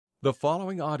The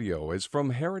following audio is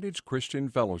from Heritage Christian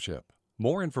Fellowship.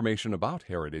 More information about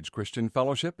Heritage Christian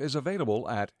Fellowship is available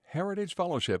at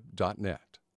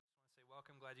heritagefellowship.net.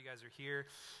 Welcome, glad you guys are here.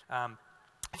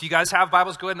 If you guys have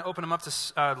Bibles, go ahead and open them up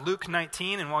to Luke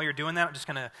 19. And while you're doing that, I'm just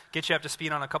going to get you up to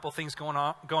speed on a couple things going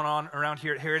on around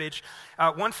here at Heritage.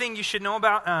 One thing you should know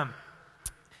about.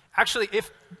 Actually,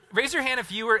 raise your hand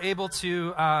if you were able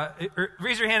to,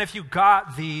 raise your hand if you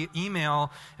got the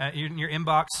email in your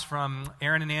inbox from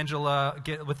Aaron and Angela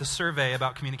with the survey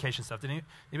about communication stuff. Did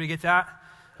anybody get that?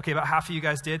 Okay, about half of you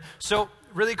guys did. So,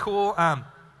 really cool.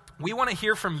 We want to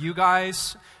hear from you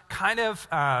guys kind of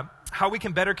how we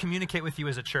can better communicate with you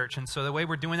as a church. And so the way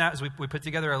we're doing that is we put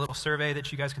together a little survey that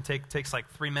you guys can take. It takes like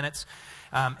 3 minutes.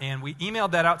 And we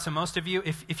emailed that out to most of you.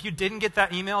 If you didn't get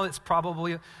that email, it's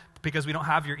probably because we don't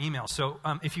have your email. So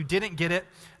if you didn't get it,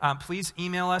 please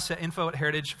email us at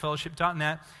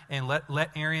info@heritagefellowship.net and let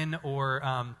Aaron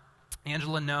or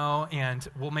Angela know, and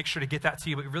we'll make sure to get that to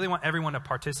you. But we really want everyone to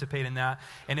participate in that.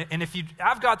 And if you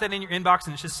have got that in your inbox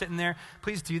and it's just sitting there,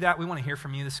 please do that. We want to hear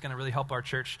from you. This is going to really help our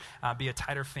church be a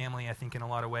tighter family, I think, in a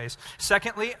lot of ways.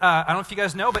 Secondly, I don't know if you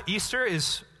guys know, but Easter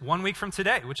is 1 week from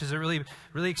today, which is a really,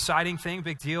 really exciting thing,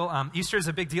 big deal. Easter is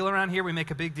a big deal around here. We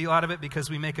make a big deal out of it because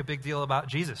we make a big deal about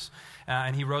Jesus.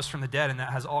 And he rose from the dead, and that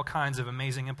has all kinds of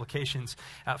amazing implications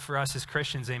for us as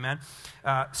Christians, amen?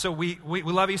 So we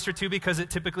love Easter, too, because it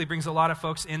typically brings a lot of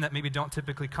folks in that maybe don't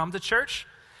typically come to church,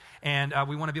 and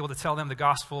we want to be able to tell them the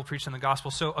gospel, preach them the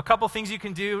gospel. So a couple things you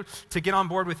can do to get on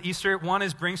board with Easter. One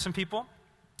is bring some people,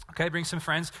 okay, bring some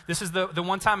friends. This is the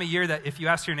one time a year that if you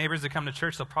ask your neighbors to come to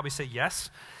church, they'll probably say yes,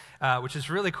 which is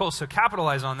really cool, so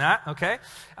capitalize on that, okay?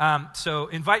 So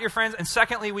invite your friends, and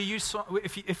secondly,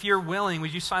 if you're willing,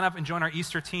 would you sign up and join our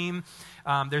Easter team?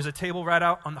 There's a table right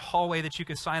out on the hallway that you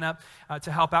can sign up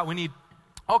to help out. We need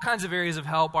all kinds of areas of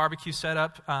help: barbecue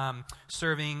setup,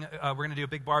 serving. We're going to do a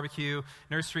big barbecue,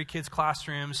 nursery, kids'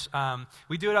 classrooms.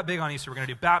 We do it up big on Easter. We're going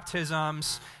to do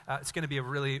baptisms. It's going to be a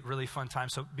really, really fun time.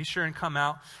 So be sure and come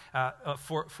out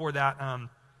for that.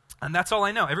 And that's all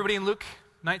I know. Everybody in Luke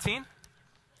 19?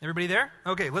 Everybody there?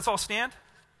 Okay, let's all stand.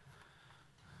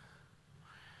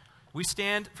 We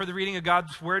stand for the reading of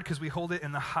God's word because we hold it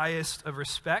in the highest of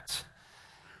respect.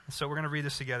 And so we're going to read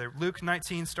this together. Luke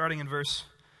 19, starting in verse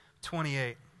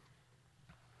 28.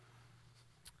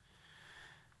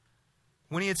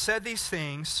 When he had said these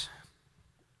things,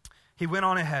 he went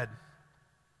on ahead,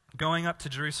 going up to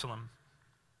Jerusalem.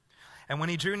 And when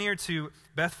he drew near to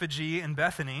Bethphage and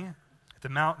Bethany, at the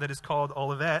mount that is called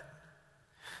Olivet,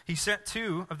 he sent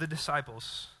 2 of the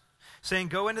disciples, saying,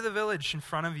 "Go into the village in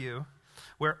front of you,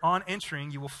 where on entering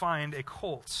you will find a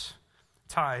colt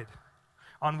tied,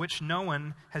 on which no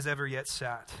one has ever yet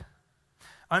sat.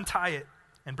 Untie it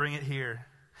and bring it here.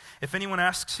 If anyone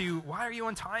asks you, 'Why are you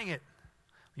untying it?'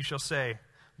 you shall say,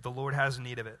 'The Lord has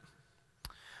need of it.'"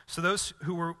 So those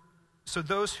who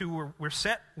were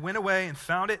sent went away and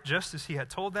found it just as he had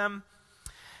told them.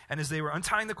 And as they were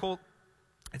untying the colt,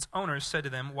 its owners said to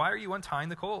them, "Why are you untying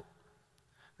the colt?"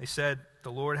 They said,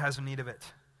 "The Lord has need of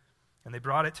it." And they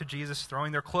brought it to Jesus.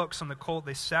 Throwing their cloaks on the colt,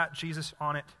 they sat Jesus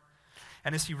on it.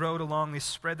 And as he rode along, they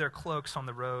spread their cloaks on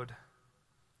the road.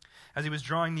 As he was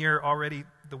drawing near already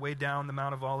the way down the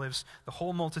Mount of Olives, the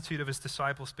whole multitude of his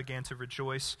disciples began to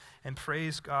rejoice and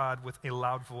praise God with a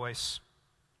loud voice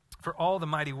for all the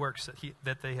mighty works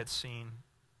that they had seen,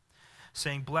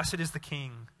 saying, "Blessed is the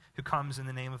King who comes in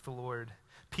the name of the Lord.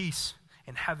 Peace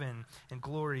in heaven and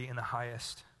glory in the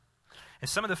highest." And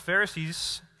some of the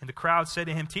Pharisees in the crowd said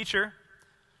to him, "Teacher,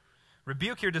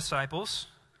 rebuke your disciples."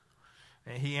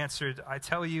 And he answered, "I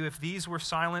tell you, if these were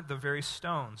silent, the very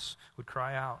stones would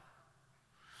cry out."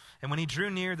 And when he drew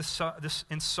near and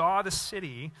saw the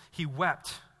city, he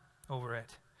wept over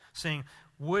it, saying,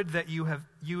 "Would that you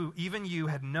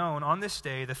had known on this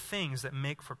day the things that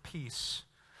make for peace.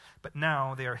 But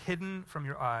now they are hidden from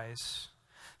your eyes.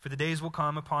 For the days will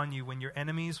come upon you when your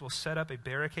enemies will set up a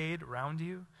barricade around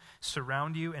you,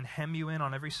 surround you, and hem you in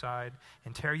on every side,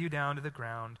 and tear you down to the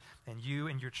ground, and you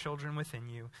and your children within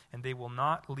you, and they will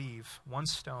not leave one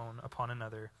stone upon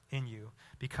another in you,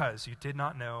 because you did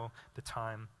not know the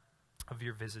time of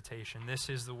your visitation." This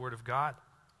is the word of God.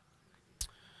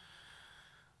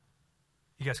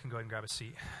 You guys can go ahead and grab a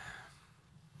seat.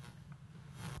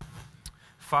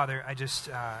 Father, I just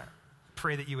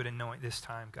pray that you would anoint this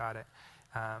time, God.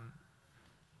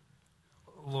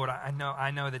 Lord,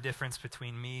 I know the difference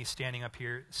between me standing up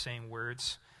here saying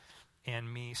words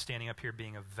and me standing up here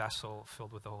being a vessel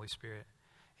filled with the Holy Spirit.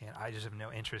 And I just have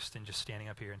no interest in just standing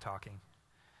up here and talking.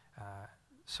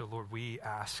 So, Lord, we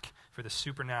ask for the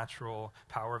supernatural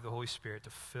power of the Holy Spirit to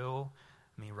fill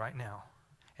me right now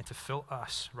and to fill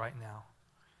us right now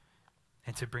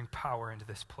and to bring power into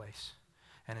this place.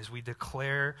 And as we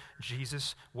declare,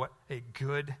 Jesus, what a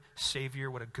good Savior,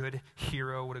 what a good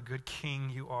hero, what a good King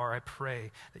you are, I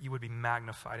pray that you would be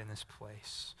magnified in this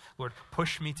place. Lord,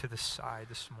 push me to the side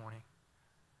this morning.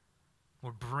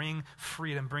 Lord, bring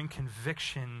freedom, bring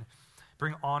conviction,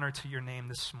 bring honor to your name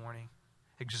this morning.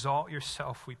 Exalt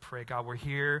yourself, we pray. God, we're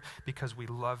here because we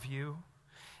love you,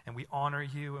 and we honor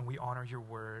you, and we honor your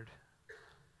word.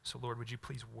 So, Lord, would you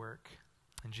please work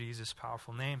in Jesus'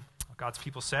 powerful name? God's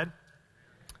people said,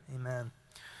 amen.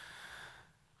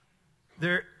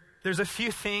 There's a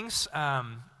few things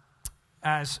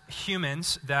as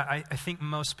humans that I think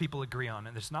most people agree on.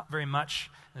 And there's not very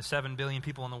much, there's 7 billion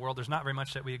people in the world, there's not very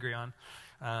much that we agree on.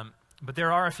 But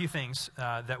there are a few things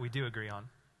that we do agree on.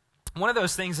 One of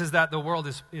those things is that the world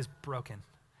is broken.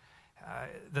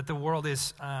 That the world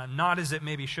is not as it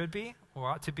maybe should be, or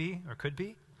ought to be, or could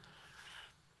be.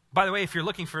 By the way, if you're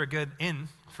looking for a good in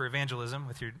for evangelism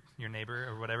with your neighbor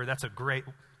or whatever, that's a great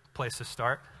place to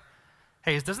start.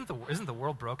 Hey, isn't the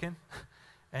world broken?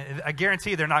 And I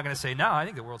guarantee they're not going to say, no, I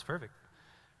think the world's perfect.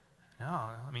 No,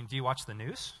 I mean, do you watch the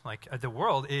news? Like, the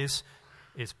world is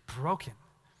broken.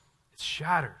 It's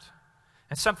shattered.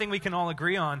 It's something we can all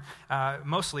agree on.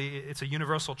 Mostly, it's a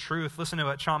universal truth. Listen to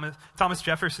what Thomas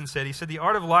Jefferson said. He said, the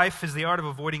art of life is the art of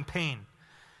avoiding pain.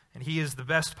 And he is the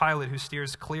best pilot who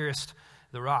steers clearest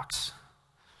the rocks.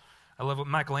 I love what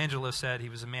Michelangelo said. He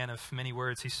was a man of many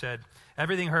words. He said,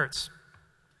 everything hurts.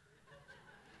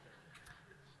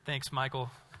 Thanks, Michael.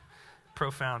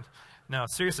 Profound. No,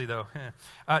 seriously, though.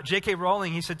 J.K.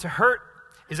 Rowling, he said, to hurt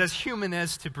is as human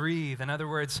as to breathe. In other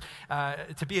words,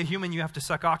 to be a human, you have to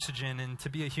suck oxygen, and to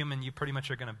be a human, you pretty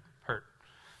much are going to hurt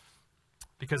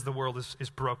because the world is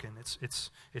broken. It's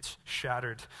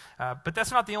shattered. But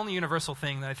that's not the only universal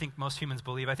thing that I think most humans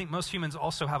believe. I think most humans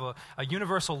also have a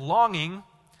universal longing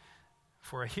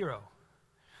for a hero,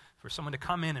 for someone to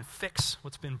come in and fix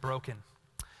what's been broken.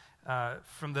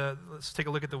 Let's take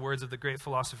a look at the words of the great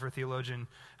philosopher, theologian,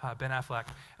 Ben Affleck.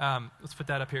 Let's put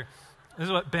that up here. This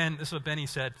is what Benny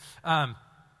said.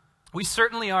 We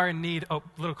certainly are in need,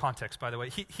 little context, by the way.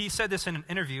 He said this in an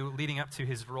interview leading up to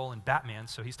his role in Batman,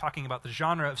 so he's talking about the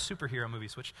genre of superhero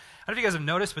movies, which, I don't know if you guys have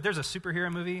noticed, but there's a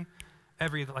superhero movie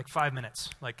every, 5 minutes.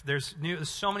 There's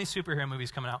so many superhero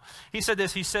movies coming out. He said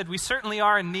this, he said, we certainly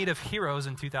are in need of heroes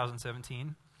in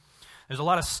 2017. There's a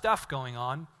lot of stuff going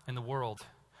on in the world,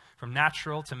 from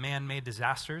natural to man-made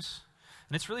disasters,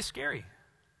 and it's really scary.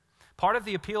 Part of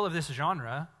the appeal of this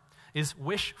genre is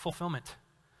wish fulfillment.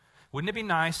 Wouldn't it be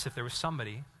nice if there was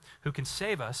somebody who can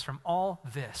save us from all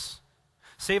this?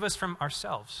 Save us from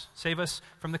ourselves. Save us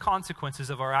from the consequences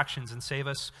of our actions, and save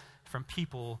us from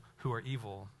people who are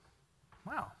evil.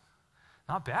 Wow.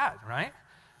 Not bad, right?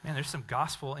 Man, there's some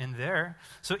gospel in there.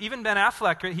 So even Ben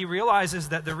Affleck, he realizes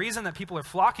that the reason that people are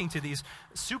flocking to these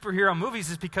superhero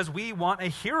movies is because we want a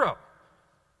hero.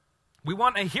 We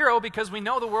want a hero because we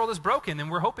know the world is broken, and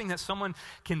we're hoping that someone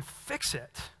can fix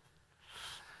it.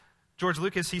 George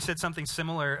Lucas, he said something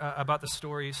similar about the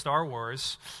story Star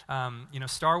Wars.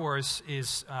 Star Wars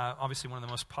is obviously one of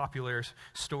the most popular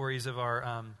stories of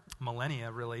our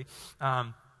millennia, really.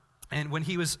 And when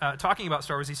he was talking about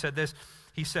Star Wars, he said this.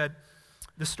 He said,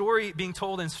 the story being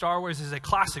told in Star Wars is a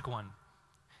classic one.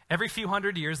 Every few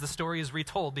hundred years, the story is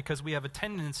retold because we have a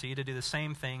tendency to do the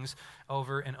same things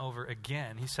over and over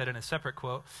again. He said in a separate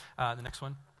quote, the next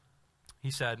one,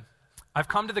 he said, I've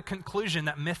come to the conclusion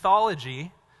that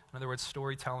mythology, in other words,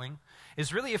 storytelling,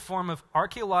 is really a form of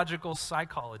archaeological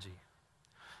psychology.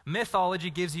 Mythology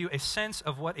gives you a sense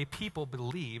of what a people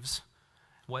believes,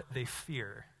 what they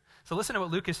fear. So listen to what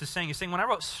Lucas is saying. He's saying, when I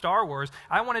wrote Star Wars,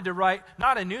 I wanted to write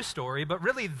not a new story, but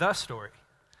really the story.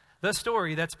 The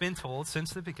story that's been told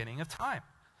since the beginning of time.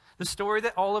 The story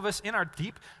that all of us in our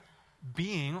deep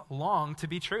being long to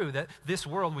be true. That this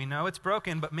world, we know it's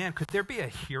broken, but man, could there be a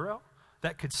hero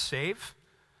that could save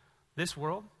this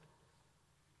world?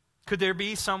 Could there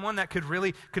be someone that could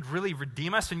really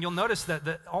redeem us? And you'll notice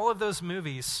that all of those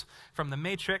movies, from The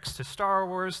Matrix to Star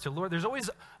Wars to Lord, there's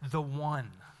always the one.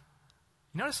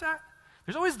 You notice that?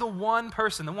 There's always the one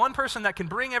person that can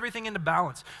bring everything into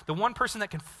balance, the one person that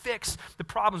can fix the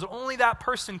problems. Only that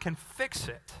person can fix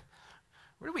it.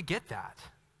 Where do we get that?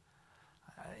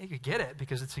 I think we get it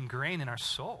because it's ingrained in our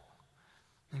soul.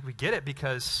 I think we get it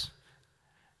because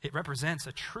it represents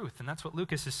a truth, and that's what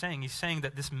Lucas is saying. He's saying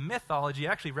that this mythology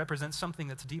actually represents something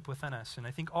that's deep within us, and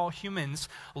I think all humans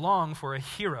long for a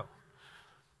hero.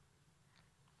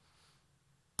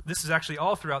 This is actually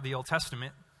all throughout the Old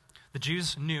Testament. The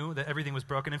Jews knew that everything was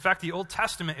broken. In fact, the Old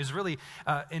Testament is really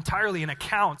entirely an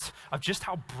account of just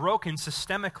how broken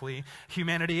systemically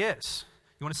humanity is.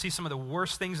 You want to see some of the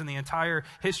worst things in the entire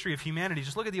history of humanity,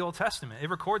 just look at the Old Testament. It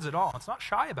records it all. It's not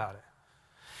shy about it.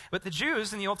 But the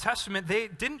Jews in the Old Testament, they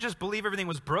didn't just believe everything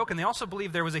was broken. They also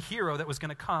believed there was a hero that was going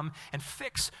to come and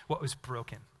fix what was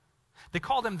broken. They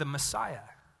called him the Messiah.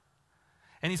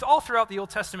 And he's all throughout the Old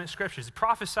Testament scriptures. He's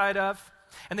prophesied of.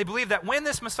 And they believed that when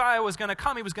this Messiah was going to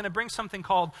come, he was going to bring something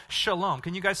called shalom.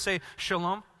 Can you guys say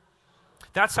shalom?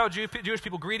 That's how Jewish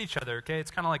people greet each other, okay?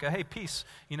 It's kind of like a, hey, peace,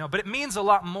 But it means a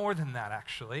lot more than that,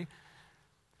 actually.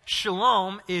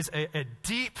 Shalom is a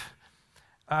deep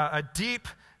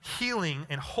healing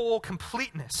and whole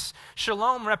completeness.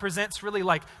 Shalom represents really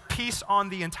like peace on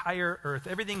the entire earth,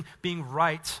 everything being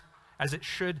right as it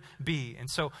should be. And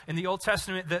so in the Old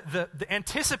Testament, the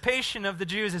anticipation of the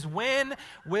Jews is, when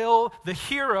will the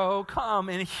hero come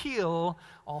and heal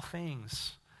all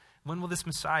things? When will this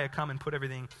Messiah come and put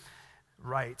everything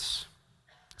right?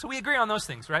 So we agree on those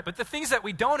things, right? But the things that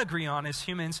we don't agree on as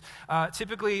humans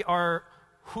typically are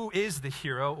who is the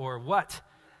hero or what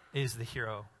is the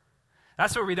hero.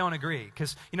 That's where we don't agree.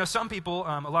 Because, some people,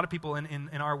 a lot of people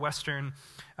in our Western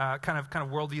kind of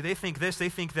worldview, they think this. They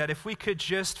think that if we could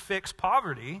just fix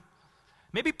poverty,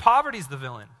 maybe poverty's the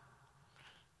villain.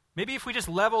 Maybe if we just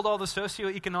leveled all the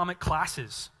socioeconomic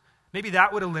classes, maybe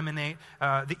that would eliminate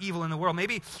the evil in the world.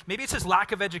 Maybe it's just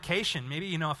lack of education.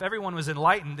 Maybe, if everyone was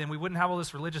enlightened, then we wouldn't have all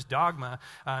this religious dogma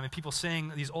and people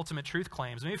saying these ultimate truth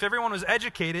claims. Maybe if everyone was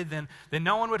educated, then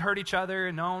no one would hurt each other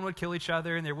and no one would kill each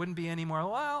other and there wouldn't be any more.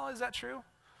 Well, is that true?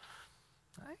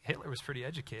 I think Hitler was pretty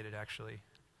educated, actually.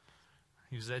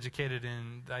 He was educated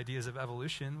in the ideas of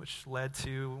evolution, which led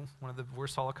to one of the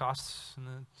worst holocausts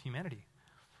in humanity.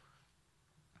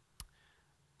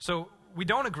 So we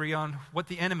don't agree on what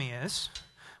the enemy is.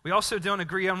 We also don't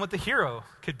agree on what the hero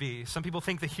could be. Some people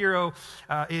think the hero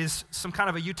is some kind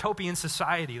of a utopian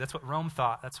society. That's what Rome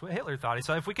thought. That's what Hitler thought. He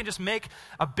said, if we can just make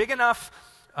a big enough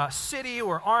city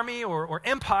or army or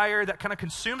empire that kind of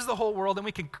consumes the whole world, then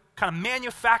we can kind of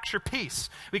manufacture peace.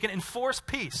 We can enforce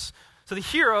peace. So the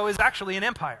hero is actually an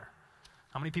empire.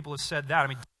 How many people have said that? I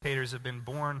mean, dictators have been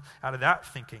born out of that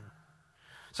thinking.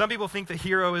 Some people think the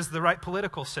hero is the right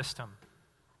political system.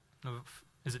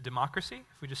 Is it democracy?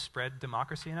 If we just spread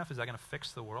democracy enough, is that going to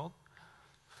fix the world?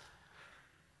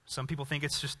 Some people think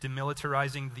it's just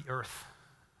demilitarizing the earth.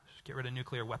 Just get rid of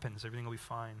nuclear weapons. Everything will be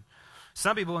fine.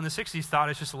 Some people in the 60s thought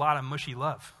it's just a lot of mushy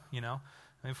love,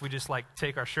 If we just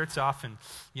take our shirts off and,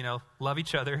 love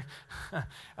each other.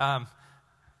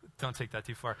 Don't take that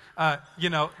too far.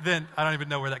 Then I don't even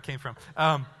know where that came from.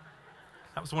 That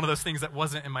was one of those things that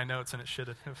wasn't in my notes, and it should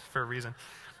have for a reason.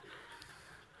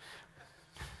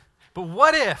 But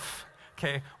what if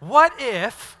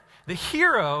the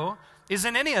hero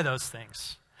isn't any of those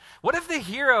things? What if the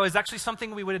hero is actually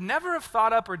something we would never have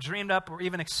thought up or dreamed up or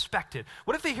even expected?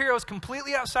 What if the hero is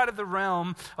completely outside of the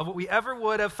realm of what we ever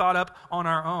would have thought up on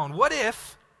our own? What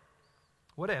if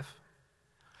the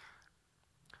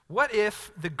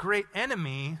great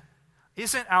enemy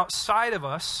isn't outside of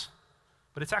us,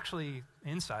 but it's actually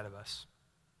inside of us?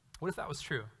 What if that was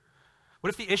true? What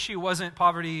if the issue wasn't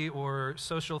poverty or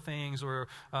social things or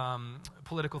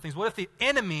political things? What if the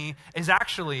enemy is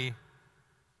actually,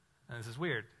 and this is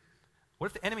weird, what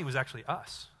if the enemy was actually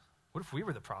us? What if we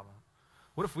were the problem?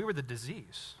 What if we were the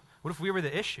disease? What if we were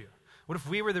the issue? What if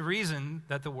we were the reason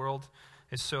that the world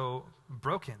is so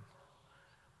broken?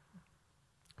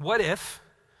 What if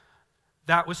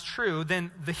that was true?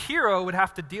 Then the hero would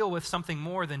have to deal with something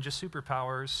more than just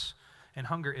superpowers and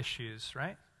hunger issues,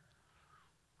 right?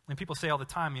 And people say all the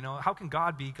time, how can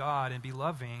God be God and be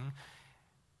loving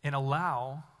and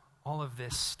allow all of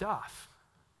this stuff?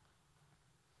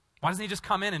 Why doesn't he just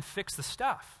come in and fix the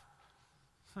stuff?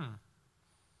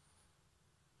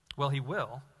 Well, he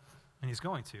will, and he's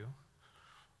going to.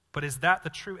 But is that the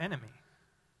true enemy?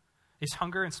 Is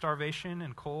hunger and starvation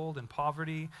and cold and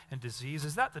poverty and disease,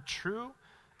 is that the true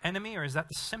enemy, or is that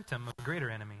the symptom of a greater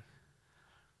enemy?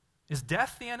 Is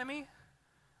death the enemy,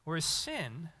 or is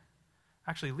sin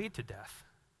actually lead to death?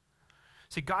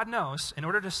 See, God knows in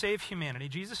order to save humanity,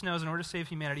 Jesus knows in order to save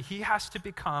humanity, he has to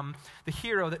become the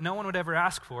hero that no one would ever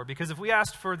ask for. Because if we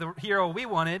asked for the hero we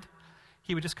wanted,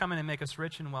 he would just come in and make us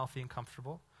rich and wealthy and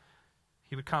comfortable.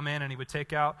 He would come in and he would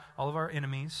take out all of our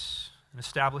enemies and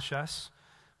establish us.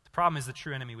 The problem is the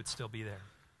true enemy would still be there.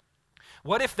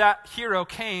 What if that hero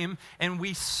came and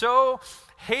we so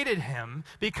hated him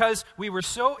because we were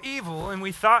so evil and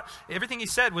we thought everything he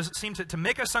said seemed to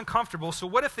make us uncomfortable? So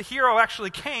what if the hero actually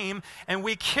came and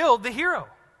we killed the hero?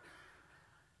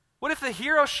 What if the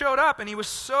hero showed up and he was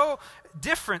so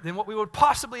different than what we would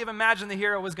possibly have imagined the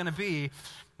hero was going to be?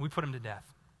 We put him to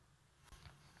death.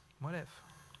 What if?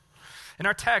 In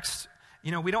our text,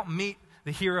 we don't meet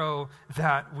the hero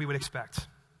that we would expect.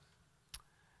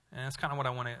 And that's kind of what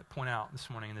I want to point out this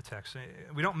morning in the text.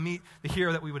 We don't meet the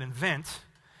hero that we would invent.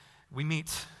 We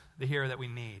meet the hero that we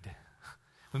need.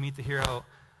 We meet the hero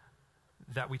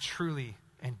that we truly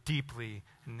and deeply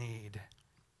need.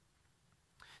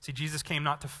 See, Jesus came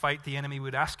not to fight the enemy we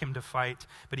would ask him to fight,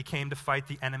 but he came to fight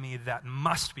the enemy that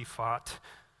must be fought.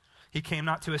 He came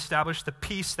not to establish the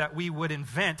peace that we would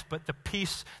invent, but the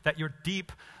peace that your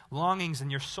deep longings in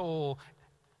your soul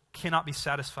cannot be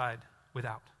satisfied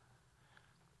without.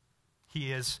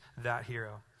 He is that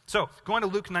hero. So, going to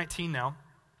Luke 19 now.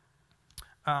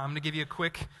 I'm going to give you a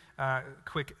quick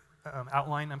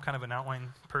outline. I'm kind of an outline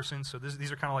person, so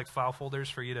these are kind of like file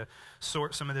folders for you to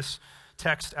sort some of this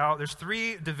text out. There's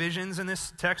 3 divisions in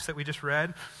this text that we just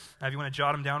read. If you want to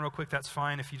jot them down real quick, that's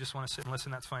fine. If you just want to sit and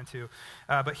listen, that's fine too.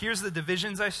 But here's the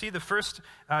divisions I see. The first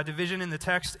division in the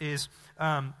text is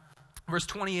verse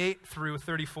 28 through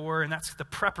 34, and that's the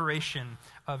preparation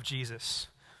of Jesus.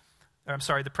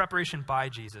 The preparation by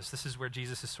Jesus. This is where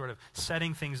Jesus is sort of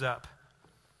setting things up.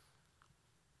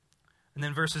 And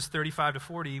then verses 35 to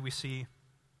 40, we see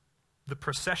the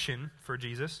procession for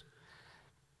Jesus.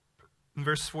 In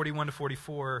verses 41 to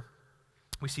 44,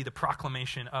 we see the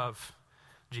proclamation of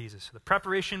Jesus. The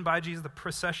preparation by Jesus, the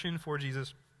procession for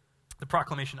Jesus, the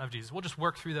proclamation of Jesus. We'll just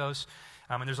work through those,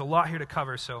 and there's a lot here to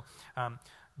cover, so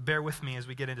bear with me as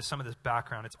we get into some of this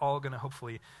background. It's all going to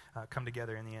hopefully come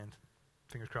together in the end.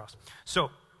 Fingers crossed. So,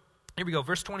 here we go.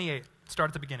 Verse 28,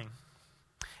 start at the beginning.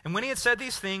 And when he had said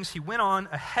these things, he went on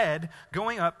ahead,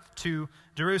 going up to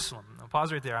Jerusalem. I'll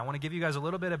pause right there. I want to give you guys a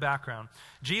little bit of background.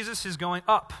 Jesus is going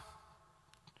up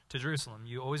to Jerusalem.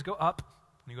 You always go up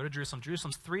when you go to Jerusalem.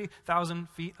 Jerusalem's 3,000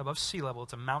 feet above sea level.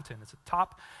 It's a mountain. It's the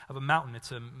top of a mountain.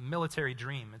 It's a military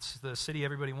dream. It's the city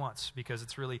everybody wants because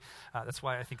it's really, that's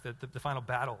why I think the final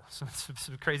battle, some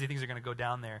crazy things are going to go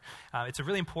down there. It's a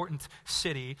really important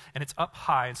city, and it's up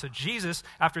high. And so Jesus,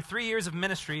 after 3 years of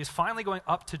ministry, is finally going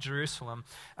up to Jerusalem.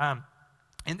 And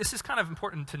this is kind of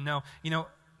important to know.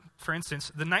 For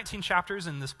instance, the 19 chapters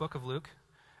in this book of Luke,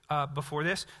 before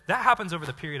this, that happens over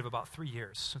the period of about 3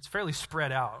 years. So it's fairly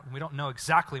spread out. We don't know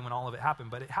exactly when all of it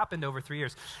happened, but it happened over 3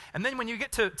 years. And then when you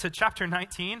get to chapter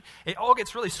 19, it all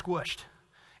gets really squished.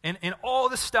 And all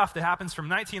the stuff that happens from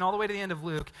 19 all the way to the end of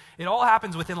Luke, it all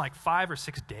happens within like 5 or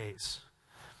 6 days.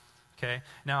 Okay?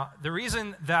 Now, the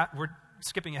reason that we're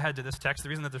skipping ahead to this text, the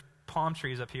reason that there's palm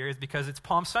trees up here is because it's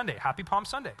Palm Sunday. Happy Palm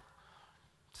Sunday.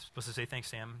 Supposed to say thanks,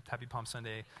 Sam. Happy Palm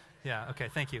Sunday. Yeah, okay,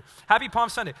 thank you. Happy Palm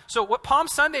Sunday. So what Palm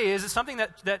Sunday is something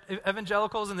that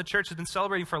evangelicals in the church have been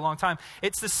celebrating for a long time.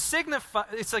 It's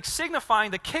like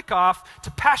signifying the kickoff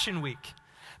to Passion Week.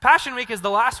 Passion Week is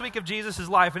the last week of Jesus'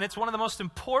 life, and it's one of the most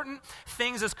important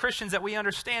things as Christians that we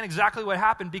understand exactly what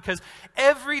happened, because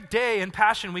every day in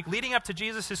Passion Week leading up to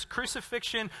Jesus'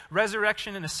 crucifixion,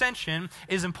 resurrection, and ascension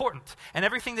is important. And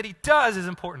everything that he does is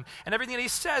important. And everything that he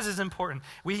says is important.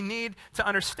 We need to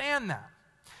understand that.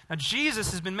 Now,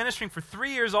 Jesus has been ministering for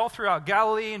 3 years all throughout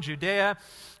Galilee and Judea,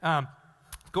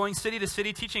 going city to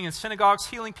city, teaching in synagogues,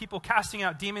 healing people, casting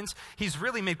out demons. He's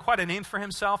really made quite a name for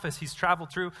himself as he's traveled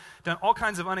through, done all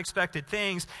kinds of unexpected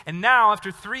things. And now,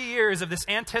 after 3 years of this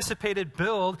anticipated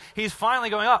build, he's finally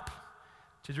going up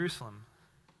to Jerusalem.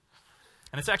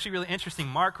 And it's actually really interesting.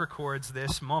 Mark records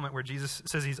this moment where Jesus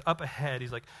says he's up ahead.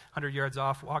 He's like 100 yards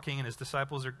off walking, and his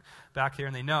disciples are back there,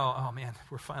 and they know, oh man,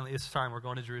 it's time, we're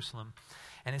going to Jerusalem.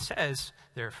 And it says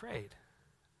they're afraid.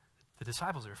 The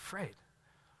disciples are afraid.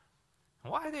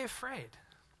 Why are they afraid?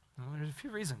 Well, there's a few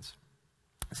reasons.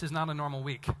 This is not a normal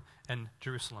week in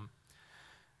Jerusalem.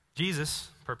 Jesus,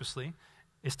 purposely,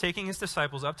 is taking his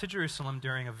disciples up to Jerusalem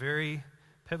during a very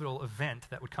pivotal event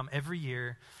that would come every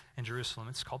year in Jerusalem.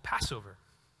 It's called Passover.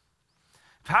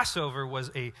 Passover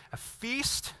was a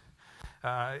feast.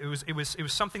 It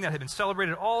was something that had been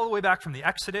celebrated all the way back from the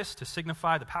Exodus to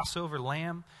signify the Passover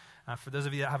lamb. For those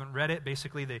of you that haven't read it,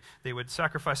 basically they would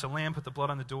sacrifice a lamb, put the blood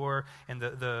on the door, and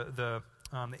the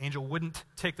angel wouldn't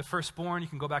take the firstborn. You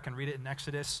can go back and read it in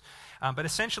Exodus. But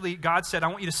essentially, God said, I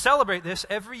want you to celebrate this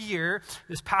every year,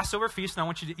 this Passover feast, and I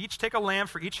want you to each take a lamb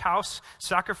for each house,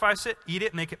 sacrifice it, eat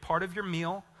it, make it part of your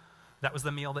meal. That was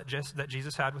the meal that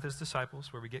Jesus had with his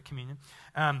disciples, where we get communion.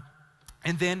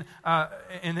 And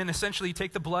then essentially you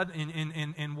take the blood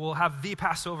and we'll have the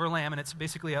Passover lamb, and it's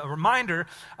basically a reminder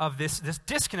of this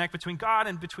disconnect between God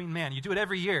and between man. You do it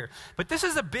every year. But this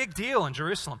is a big deal in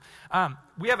Jerusalem.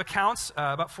 We have accounts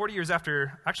about 40 years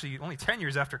after, actually only 10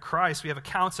 years after Christ, we have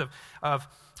accounts of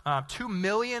 2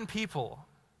 million people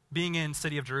being in the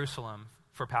city of Jerusalem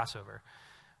for Passover.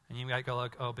 And you might go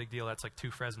like, oh, big deal, that's like 2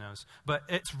 Fresnos. But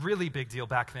it's really big deal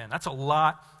back then. That's a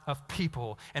lot of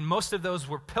people. And most of those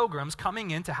were pilgrims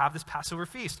coming in to have this Passover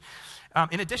feast.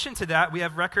 In addition to that, we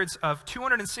have records of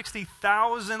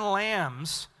 260,000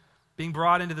 lambs being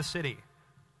brought into the city.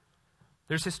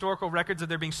 There's historical records of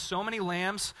there being so many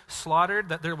lambs slaughtered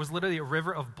that there was literally a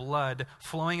river of blood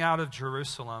flowing out of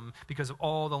Jerusalem because of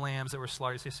all the lambs that were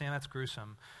slaughtered. You say, Sam, that's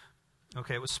gruesome.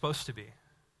 Okay, it was supposed to be.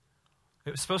 It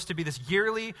was supposed to be this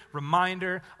yearly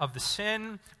reminder of the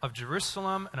sin of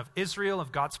Jerusalem and of Israel,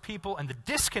 of God's people, and the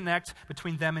disconnect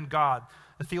between them and God.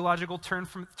 The theological term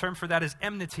for that is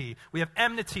enmity. We have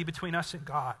enmity between us and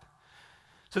God.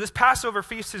 So this Passover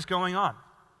feast is going on.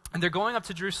 And they're going up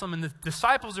to Jerusalem, and the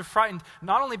disciples are frightened,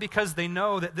 not only because they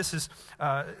know that this is,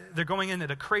 they're going in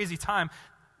at a crazy time,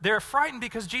 they're frightened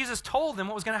because Jesus told them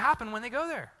what was going to happen when they go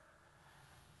there.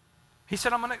 He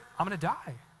said, I'm going to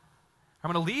die.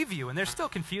 I'm going to leave you. And they're still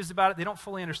confused about it. They don't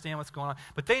fully understand what's going on.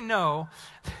 But they know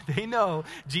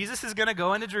Jesus is going to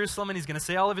go into Jerusalem and he's going to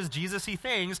say all of his Jesus-y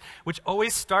things, which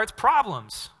always starts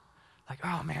problems. Like,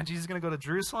 oh man, Jesus is going to go to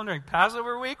Jerusalem during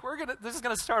Passover week? This is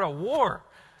going to start a war.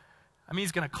 I mean,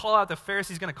 he's going to call out the Pharisees.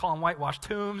 He's going to call them whitewashed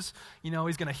tombs. He's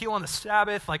going to heal on the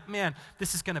Sabbath. Like, man,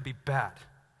 this is going to be bad.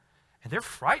 And they're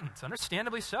frightened,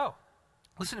 understandably so.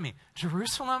 Listen to me.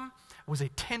 Jerusalem was a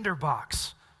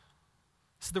tinderbox.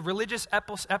 It's the religious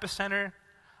epicenter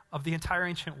of the entire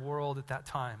ancient world at that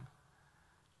time.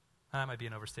 That might be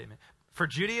an overstatement. For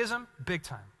Judaism, big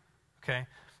time. Okay?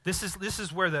 This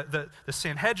is where the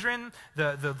Sanhedrin,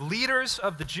 the leaders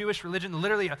of the Jewish religion,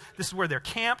 literally, this is where they're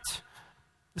camped.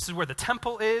 This is where the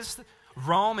temple is.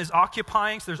 Rome is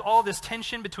occupying. So there's all this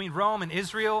tension between Rome and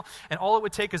Israel, and all it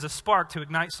would take is a spark to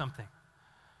ignite something.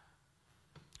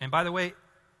 And by the way,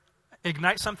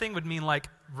 ignite something would mean like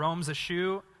Rome's a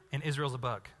shoe and Israel's a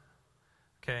bug.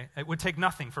 Okay? It would take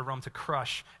nothing for Rome to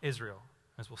crush Israel,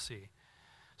 as we'll see.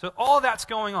 So all that's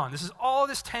going on. This is all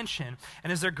this tension.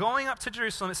 And as they're going up to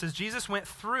Jerusalem, it says Jesus went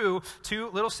through 2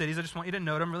 little cities. I just want you to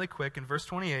note them really quick. In verse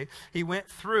 28,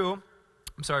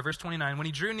 verse 29. When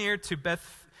he drew near to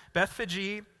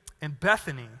Bethphage and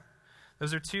Bethany,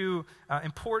 those are 2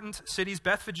 important cities.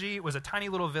 Bethphage was a tiny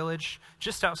little village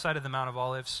just outside of the Mount of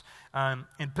Olives.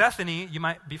 And Bethany, you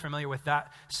might be familiar with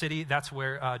that city. That's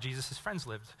where Jesus' friends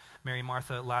lived. Mary,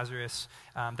 Martha, Lazarus.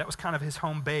 That was kind of his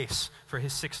home base for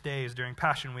his 6 days during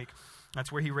Passion Week.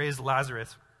 That's where he raised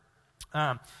Lazarus.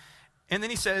 And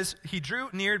then he says, he drew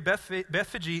near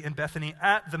Bethphage and Bethany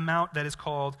at the mount that is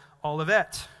called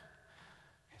Olivet.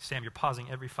 Sam, you're pausing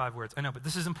every 5 words. I know, but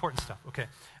this is important stuff. Okay.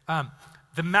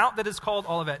 The mount that is called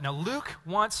Olivet. Now, Luke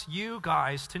wants you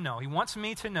guys to know, he wants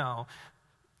me to know,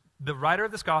 the writer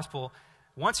of this gospel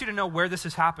wants you to know where this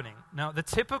is happening. Now, the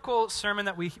typical sermon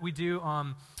that we do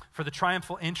for the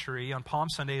triumphal entry on Palm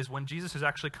Sunday is when Jesus is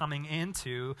actually coming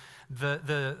into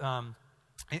the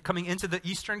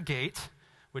eastern gate,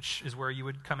 which is where you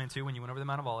would come into when you went over the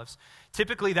Mount of Olives.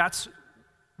 Typically, that's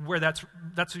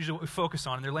usually what we focus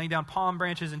on. And they're laying down palm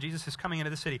branches, and Jesus is coming into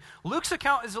the city. Luke's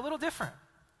account is a little different.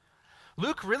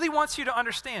 Luke really wants you to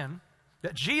understand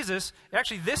that Jesus,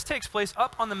 actually this takes place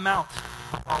up on the Mount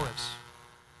of Olives.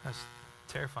 That's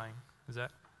terrifying. Is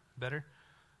that better?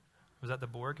 Was that the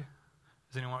Borg?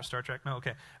 Does anyone watch Star Trek? No?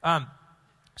 Okay.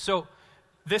 So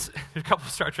there's a couple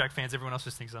of Star Trek fans. Everyone else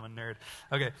just thinks I'm a nerd.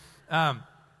 Okay.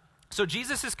 So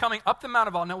Jesus is coming up the Mount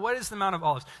of Olives. Now, what is the Mount of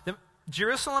Olives?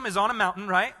 Jerusalem is on a mountain,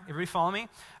 right? Everybody follow me?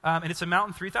 And it's a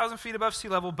mountain 3,000 feet above sea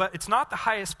level, but it's not the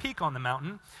highest peak on the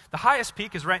mountain. The highest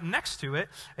peak is right next to it,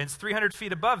 and it's 300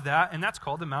 feet above that, and that's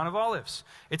called the Mount of Olives.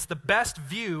 It's the best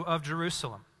view of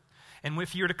Jerusalem. And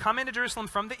if you were to come into Jerusalem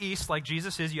from the east, like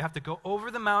Jesus is, you have to go over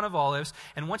the Mount of Olives,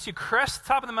 and once you crest the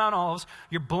top of the Mount of Olives,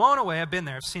 you're blown away. I've been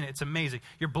there. I've seen it. It's amazing.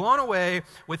 You're blown away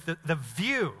with the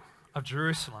view of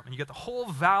Jerusalem. And you get the whole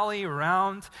valley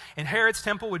around, and Herod's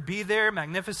temple would be there,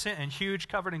 magnificent and huge,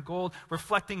 covered in gold,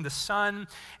 reflecting the sun.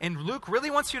 And Luke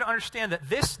really wants you to understand that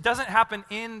this doesn't happen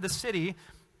in the city.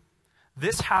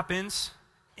 This happens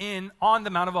on the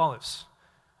Mount of Olives.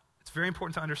 It's very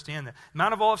important to understand that.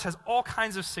 Mount of Olives has all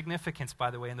kinds of significance, by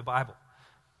the way, in the Bible.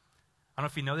 I don't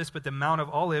know if you know this, but the Mount of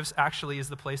Olives actually is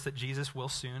the place that Jesus will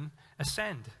soon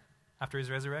ascend after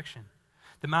his resurrection.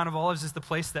 The Mount of Olives is the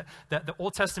place that the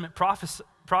Old Testament prophets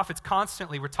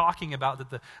constantly were talking about, that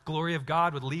the glory of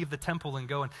God would leave the temple and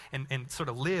go and sort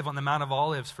of live on the Mount of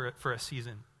Olives for a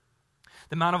season.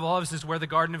 The Mount of Olives is where the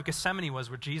Garden of Gethsemane was,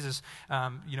 where Jesus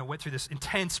went through this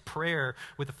intense prayer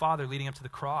with the Father leading up to the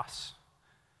cross.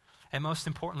 And most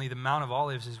importantly, the Mount of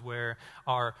Olives is where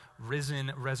our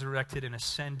risen, resurrected, and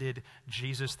ascended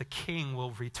Jesus, the King,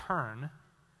 will return,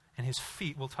 and his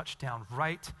feet will touch down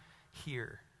right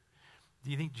here.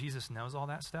 Do you think Jesus knows all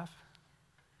that stuff?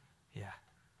 Yeah,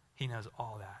 he knows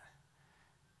all that.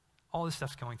 All this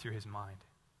stuff's going through his mind.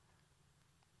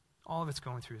 All of it's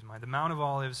going through his mind. The Mount of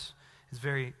Olives is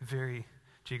very, very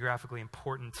geographically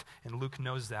important, and Luke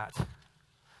knows that.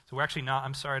 So we're actually not,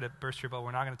 I'm sorry to burst your bubble,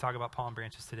 we're not going to talk about palm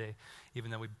branches today,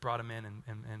 even though we brought them in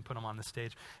and put them on the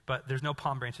stage. But there's no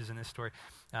palm branches in this story.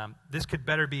 This could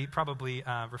better be probably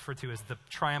referred to as the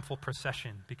triumphal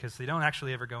procession, because they don't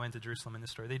actually ever go into Jerusalem in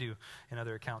this story. They do in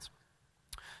other accounts.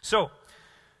 So,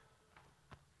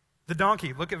 the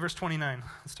donkey, look at verse 29.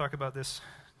 Let's talk about this.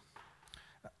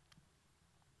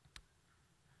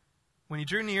 When he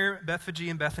drew near Bethphage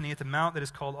and Bethany at the mount that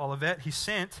is called Olivet, he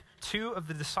sent 2 of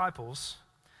the disciples,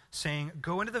 saying,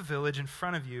 "Go into the village in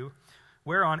front of you,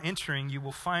 where on entering you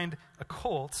will find a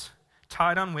colt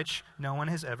tied on which no one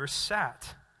has ever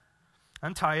sat.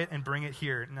 Untie it and bring it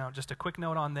here." Now, just a quick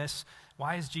note on this.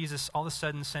 Why is Jesus all of a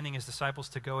sudden sending his disciples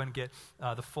to go and get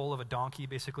the foal of a donkey?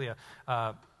 Basically,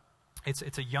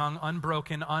 it's a young,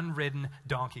 unbroken, unridden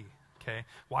donkey. Okay,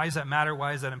 why does that matter?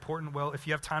 Why is that important? Well, if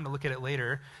you have time to look at it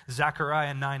later,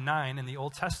 Zechariah 9:9 in the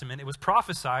Old Testament, it was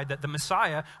prophesied that the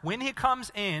Messiah, when he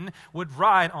comes in, would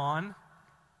ride on,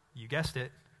 you guessed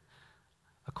it,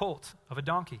 a colt of a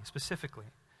donkey specifically.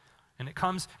 And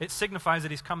it signifies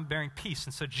that he's come bearing peace.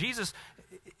 And so Jesus,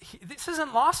 this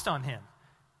isn't lost on him.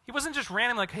 He wasn't just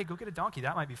random like, hey, go get a donkey,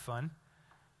 that might be fun.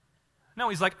 No,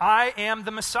 he's like, I am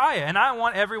the Messiah, and I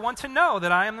want everyone to know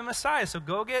that I am the Messiah. So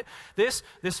go get this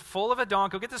foal of a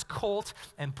donkey, go get this colt,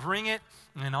 and bring it,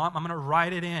 and I'm going to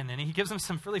ride it in. And he gives them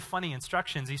some really funny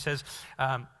instructions. He says,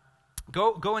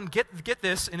 go and get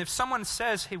this, and if someone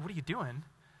says, hey, what are you doing?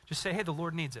 Just say, hey, the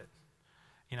Lord needs it.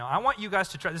 I want you guys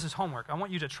to try, this is homework, I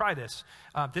want you to try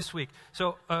this week.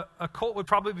 So a colt would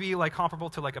probably be like comparable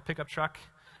to like a pickup truck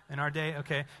in our day,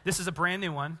 okay? This is a brand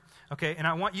new one, okay? And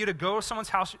I want you to go to someone's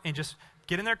house and just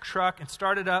get in their truck and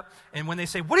start it up. And when they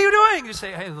say, what are you doing? You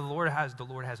say, hey, the Lord has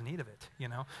need of it,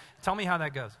 Tell me how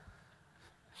that goes.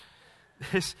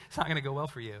 It's not going to go well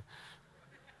for you.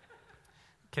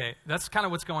 Okay, that's kind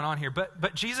of what's going on here.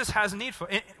 But Jesus has need for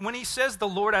it. When he says the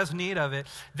Lord has need of it,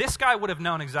 this guy would have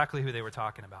known exactly who they were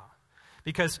talking about.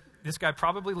 Because this guy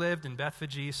probably lived in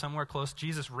Bethphage, somewhere close.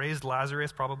 Jesus raised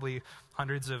Lazarus probably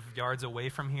hundreds of yards away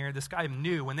from here. This guy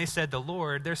knew when they said the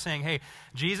Lord, they're saying, hey,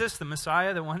 Jesus, the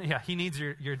Messiah, the one, he needs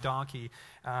your donkey.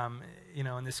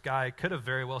 And this guy could have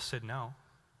very well said no,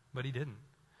 but he didn't.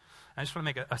 I just want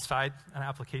to make an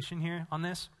application here on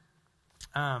this.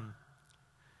 God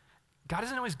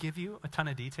doesn't always give you a ton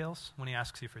of details when he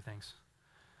asks you for things.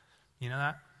 You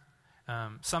know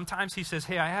that? Sometimes he says,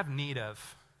 hey, I have need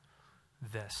of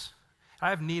this.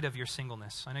 I have need of your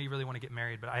singleness. I know you really want to get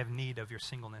married, but I have need of your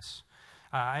singleness.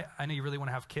 I know you really want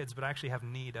to have kids, but I actually have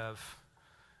need of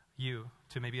you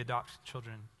to maybe adopt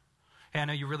children. Hey, I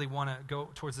know you really want to go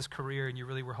towards this career and you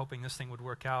really were hoping this thing would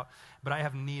work out, but I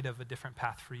have need of a different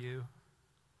path for you.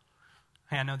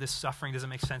 Hey, I know this suffering doesn't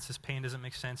make sense, this pain doesn't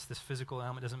make sense, this physical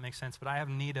element doesn't make sense, but I have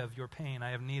need of your pain,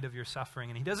 I have need of your suffering.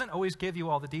 And he doesn't always give you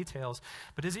all the details,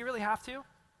 but does he really have to?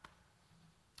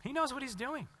 He knows what he's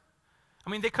doing. I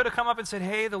mean, they could have come up and said,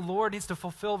 hey, the Lord needs to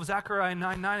fulfill Zechariah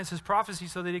 9:9 as his prophecy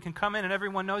so that he can come in and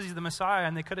everyone knows he's the Messiah,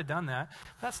 and they could have done that.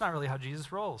 But that's not really how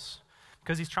Jesus rolls,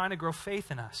 because he's trying to grow faith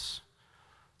in us.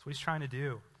 That's what he's trying to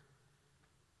do.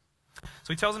 So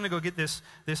he tells them to go get this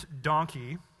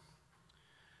donkey.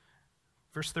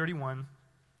 Verse 31,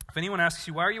 if anyone asks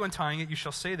you, why are you untying it? You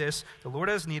shall say this, the Lord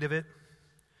has need of it.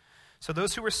 So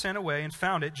those who were sent away and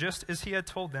found it just as he had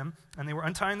told them, and they were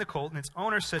untying the colt, and its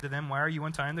owner said to them, why are you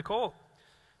untying the colt?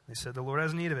 They said, the Lord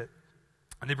has need of it.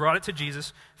 And they brought it to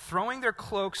Jesus. Throwing their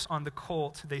cloaks on the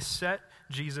colt, they set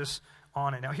Jesus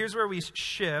on it. Now here's where we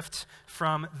shift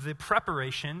from the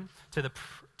preparation to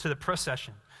the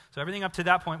procession. So everything up to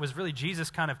that point was really Jesus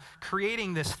kind of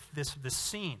creating this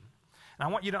scene. And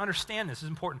I want you to understand this is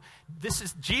important.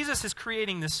 Jesus is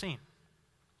creating this scene.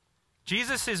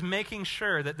 Jesus is making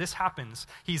sure that this happens.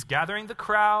 He's gathering the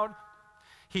crowd.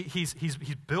 He's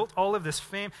built all of this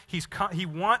fame. He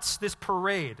wants this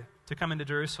parade to come into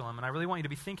Jerusalem. And I really want you to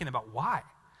be thinking about why.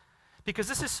 Because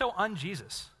this is so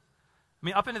un-Jesus. I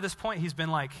mean, up until this point, he's been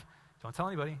like, don't tell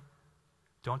anybody.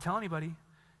 Don't tell anybody.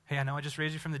 hey, I know I just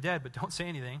raised you from the dead, but don't say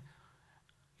anything.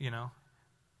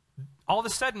 All of a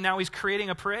sudden, now he's creating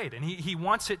a parade, and he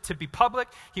wants it to be public.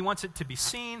 He wants it to be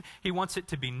seen. He wants it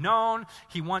to be known.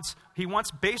 He wants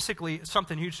basically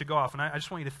something huge to go off, and I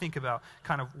just want you to think about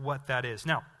kind of what that is.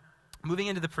 Now, moving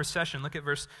into the procession, look at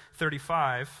verse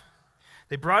 35.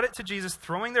 They brought it to Jesus,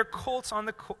 throwing their cloaks on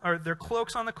the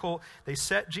colt. They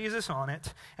set Jesus on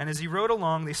it, and as he rode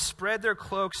along, they spread their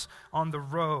cloaks on the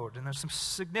road. And there's some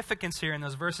significance here in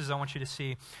those verses I want you to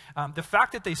see. The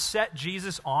fact that they set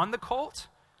Jesus on the colt,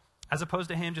 as opposed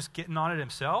to him just getting on it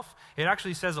himself, it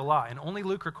actually says a lot, and only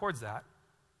Luke records that.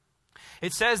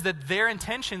 It says that their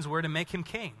intentions were to make him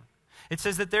king. It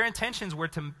says that their intentions were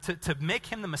to make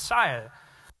him the Messiah,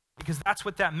 because that's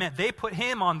what that meant. They put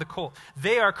him on the colt.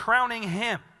 They are crowning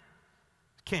him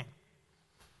king.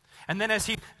 And then as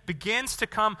he begins to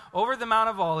come over the Mount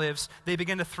of Olives, they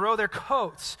begin to throw their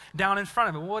coats down in front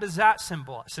of him. What does that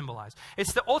symbolize?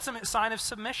 It's the ultimate sign of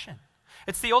submission.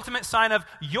 It's the ultimate sign of,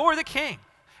 you're the king.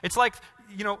 It's like,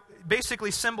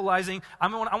 basically symbolizing, I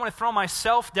want to throw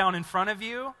myself down in front of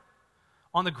you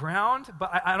on the ground, but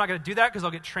I'm not going to do that because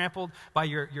I'll get trampled by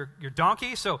your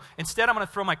donkey. So instead, I'm going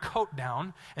to throw my coat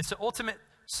down. It's the ultimate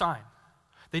sign.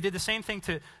 They did the same thing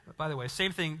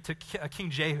to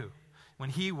King Jehu when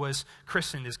he was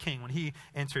christened as king, when he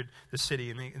entered the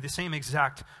city in the same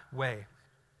exact way.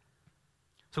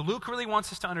 So Luke really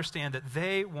wants us to understand that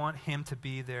they want him to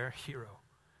be their hero,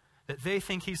 that they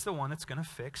think he's the one that's going to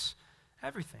fix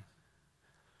everything.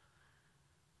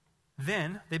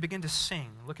 Then they begin to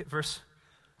sing. Look at verse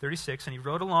 36, and he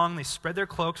rode along, they spread their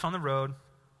cloaks on the road,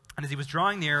 and as he was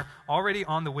drawing near, already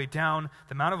on the way down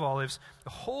the Mount of Olives,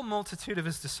 the whole multitude of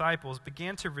his disciples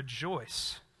began to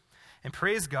rejoice and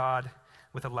praise God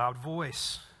with a loud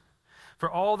voice for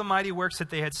all the mighty works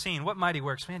that they had seen. What mighty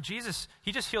works? Man, Jesus,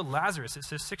 he just healed Lazarus. It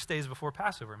says 6 days before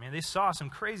Passover. Man, they saw some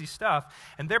crazy stuff,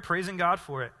 and they're praising God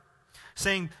for it,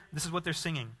 saying, this is what they're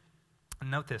singing.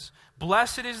 And note this,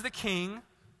 blessed is the King.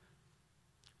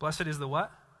 Blessed is the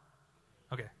what?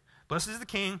 Okay. Blessed is the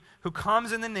King who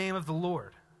comes in the name of the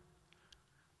Lord.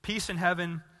 Peace in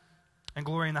heaven and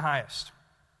glory in the highest.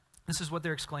 This is what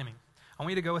they're exclaiming. I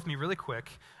want you to go with me really quick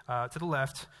to the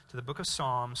left to the book of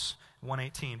Psalms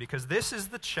 118, because this is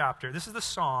the chapter, this is the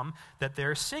psalm that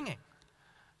they're singing.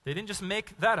 They didn't just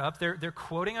make that up. They're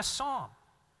quoting a psalm.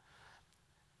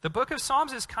 The book of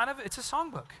Psalms is it's a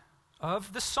songbook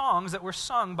of the songs that were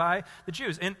sung by the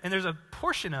Jews. And there's a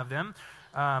portion of them,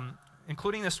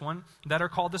 including this one, that are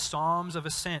called the Psalms of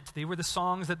Ascent. They were the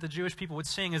songs that the Jewish people would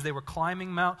sing as they were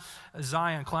climbing Mount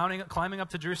Zion, climbing up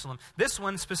to Jerusalem. This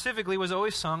one specifically was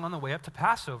always sung on the way up to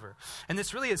Passover. And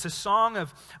it's a song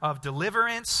of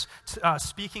deliverance,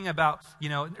 speaking about,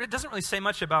 it doesn't really say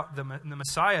much about the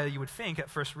Messiah, you would think at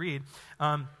first read,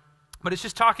 but it's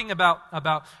just talking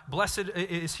about blessed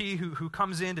is he who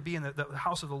comes in to be in the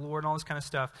house of the Lord and all this kind of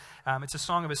stuff. It's a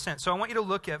song of ascent. So I want you to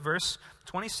look at verse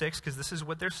 26, because this is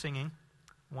what they're singing.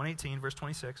 118, verse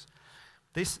 26.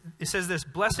 It says this,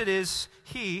 blessed is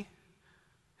he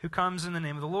who comes in the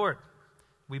name of the Lord.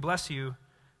 We bless you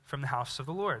from the house of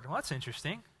the Lord. Well, that's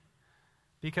interesting,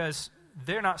 because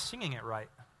they're not singing it right.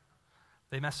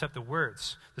 They messed up the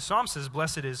words. The psalm says,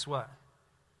 blessed is what?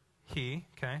 He,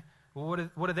 okay. Well,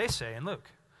 what do they say in Luke?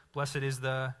 Blessed is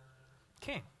the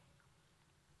King.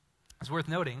 It's worth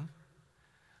noting,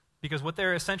 because what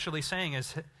they're essentially saying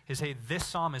is, hey, this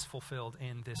psalm is fulfilled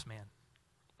in this man.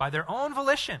 By their own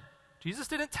volition. Jesus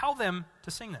didn't tell them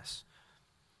to sing this.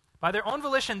 By their own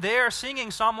volition, they are singing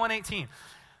Psalm 118.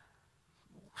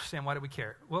 Sam, why do we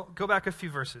care? Well, go back a few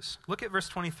verses. Look at verse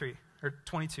 23 or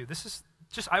 22. This is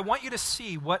just, I want you to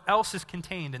see what else is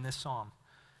contained in this psalm,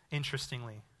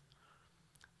 interestingly.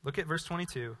 Look at verse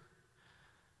 22.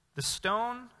 The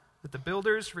stone that the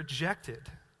builders rejected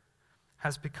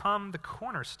has become the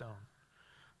cornerstone.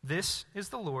 This is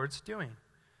the Lord's doing.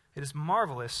 It is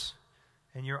marvelous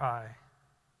in your eye.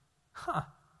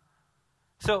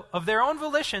 So, of their own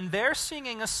volition, they're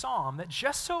singing a psalm that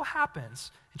just so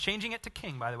happens, and changing it to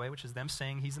king, by the way, which is them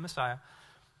saying he's the Messiah.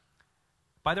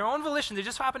 By their own volition, they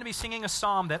just happen to be singing a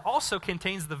psalm that also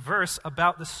contains the verse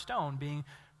about the stone being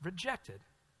rejected.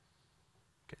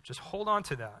 Okay, just hold on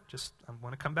to that. I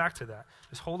want to come back to that.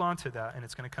 Just hold on to that, and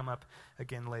it's going to come up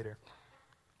again later.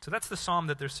 So that's the psalm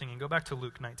that they're singing. Go back to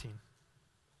Luke 19.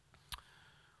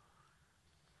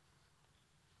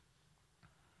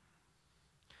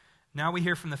 Now we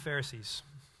hear from the Pharisees,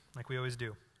 like we always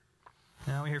do.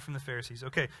 Now we hear from the Pharisees.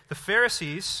 Okay, the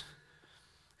Pharisees,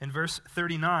 in verse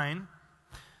 39,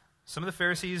 some of the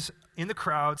Pharisees in the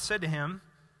crowd said to him,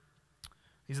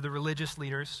 These are the religious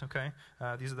leaders, okay?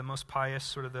 These are the most pious,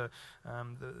 sort of the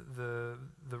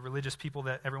religious people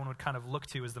that everyone would kind of look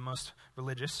to as the most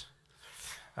religious.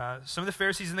 Some of the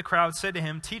Pharisees in the crowd said to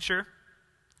him, "Teacher,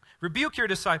 rebuke your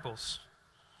disciples."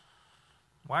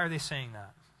 Why are they saying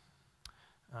that?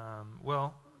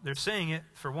 Well, they're saying it,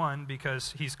 for one,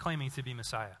 because he's claiming to be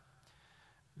Messiah.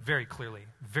 Very clearly,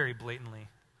 very blatantly.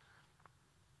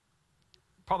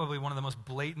 Probably one of the most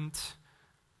blatant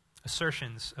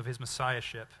assertions of his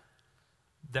messiahship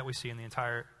that we see in the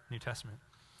entire New Testament.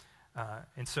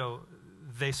 And so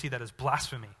they see that as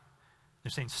blasphemy.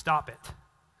 They're saying, stop it.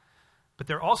 But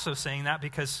they're also saying that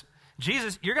because,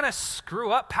 Jesus, you're going to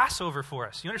screw up Passover for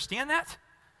us. You understand that?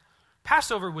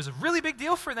 Passover was a really big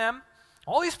deal for them.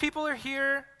 All these people are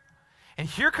here. And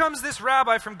here comes this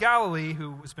rabbi from Galilee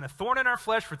who has been a thorn in our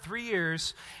flesh for 3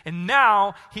 years, and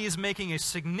now he is making a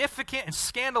significant and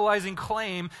scandalizing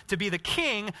claim to be the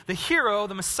king, the hero,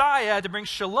 the Messiah, to bring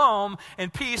shalom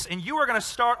and peace, and you are going to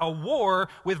start a war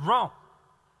with Rome.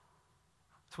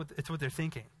 It's what they're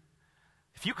thinking.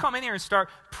 If you come in here and start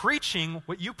preaching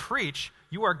what you preach,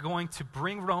 you are going to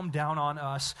bring Rome down on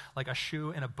us like a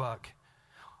shoe and a bug.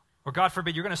 Or God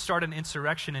forbid, you're going to start an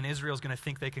insurrection and Israel's going to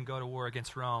think they can go to war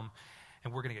against Rome,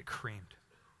 and we're going to get creamed.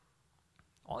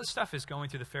 All this stuff is going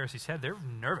through the Pharisees' head. They're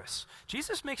nervous.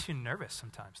 Jesus makes you nervous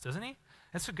sometimes, doesn't he?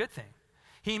 That's a good thing.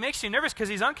 He makes you nervous because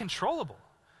he's uncontrollable.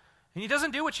 And he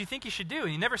doesn't do what you think he should do. And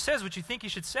he never says what you think he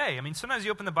should say. I mean, sometimes you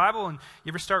open the Bible and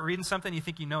you ever start reading something, you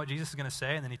think you know what Jesus is going to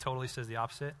say, and then he totally says the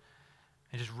opposite.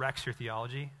 It just wrecks your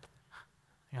theology.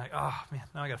 And you're like, oh, man,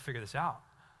 now I got to figure this out.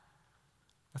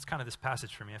 That's kind of this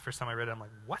passage for me. The first time I read it, I'm like,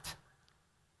 what?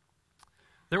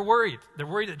 They're worried. They're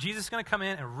worried that Jesus is going to come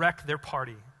in and wreck their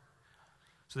party.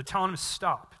 So they're telling him to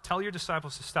stop. Tell your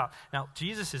disciples to stop. Now,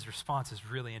 Jesus' response is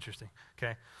really interesting,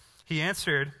 okay? He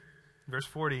answered, verse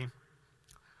 40,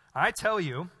 I tell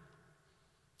you,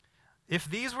 if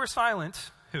these were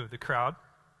silent, who? The crowd.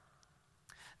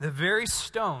 The very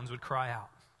stones would cry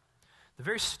out. The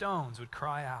very stones would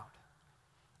cry out.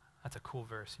 That's a cool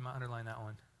verse. You might underline that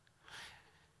one.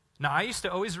 Now, I used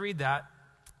to always read that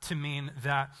to mean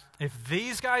that if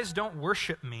these guys don't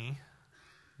worship me,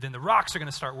 then the rocks are going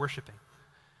to start worshiping.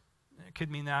 It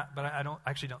could mean that, but I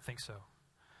actually don't think so.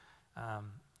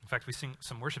 In fact, we sing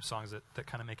some worship songs that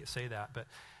kind of make it say that. But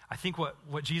I think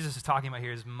what Jesus is talking about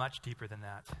here is much deeper than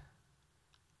that.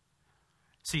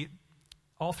 See,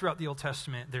 all throughout the Old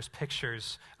Testament, there's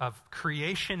pictures of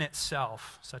creation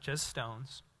itself, such as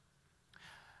stones,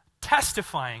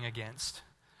 testifying against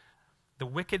the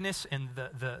wickedness and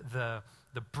the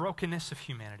brokenness of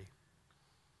humanity.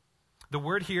 The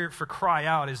word here for cry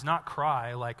out is not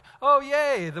cry like, oh,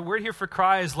 yay. The word here for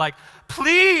cry is like,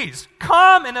 please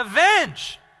come and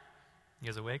avenge. You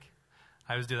guys awake?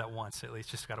 I always do that once at least,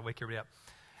 just got to wake everybody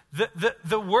up.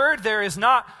 The word there is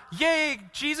not, yay,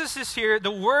 Jesus is here.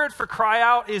 The word for cry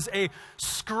out is a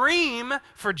scream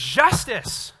for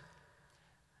justice.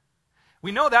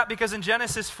 We know that because in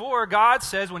Genesis 4, God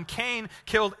says when Cain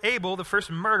killed Abel, the first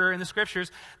murder in the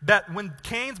scriptures, that when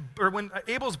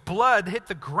Abel's blood hit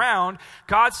the ground,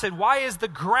 God said, why is the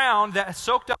ground that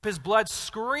soaked up his blood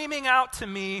screaming out to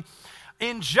me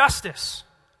injustice?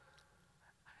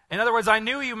 In other words, I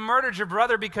knew you murdered your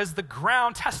brother because the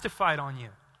ground testified on you.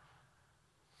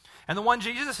 And the one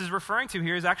Jesus is referring to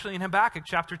here is actually in Habakkuk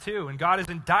chapter 2, and God is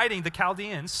indicting the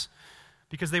Chaldeans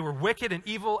because they were wicked and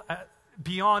evil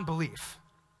beyond belief.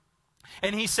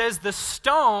 And he says, the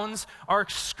stones are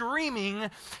screaming,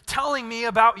 telling me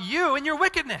about you and your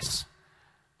wickedness,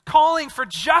 calling for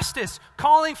justice,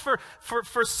 calling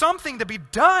for something to be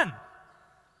done.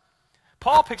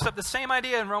 Paul picks up the same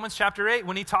idea in Romans chapter 8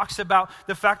 when he talks about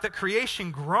the fact that creation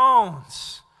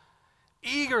groans,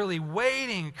 eagerly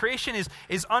waiting. Creation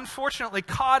is unfortunately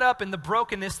caught up in the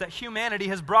brokenness that humanity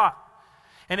has brought.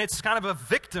 And it's kind of a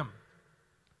victim.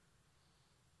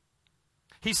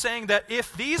 He's saying that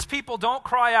if these people don't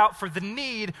cry out for the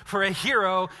need for a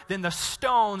hero, then the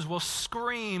stones will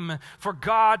scream for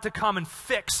God to come and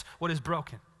fix what is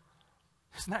broken.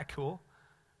 Isn't that cool?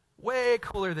 Way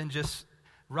cooler than just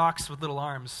rocks with little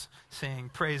arms saying,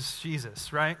 praise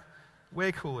Jesus, right?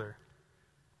 Way cooler.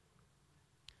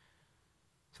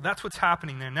 So that's what's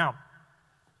happening there. Now,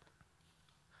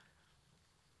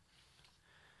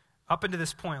 up until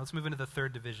this point, let's move into the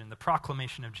third division, the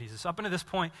proclamation of Jesus. Up until this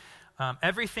point,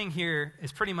 everything here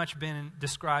has pretty much been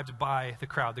described by the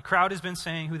crowd. The crowd has been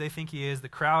saying who they think he is. The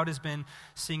crowd has been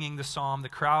singing the psalm. The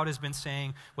crowd has been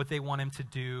saying what they want him to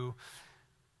do.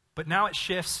 But now it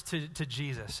shifts to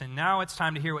Jesus, and now it's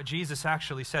time to hear what Jesus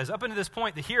actually says. Up until this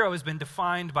point, the hero has been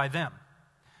defined by them.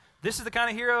 This is the kind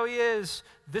of hero he is.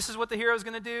 This is what the hero is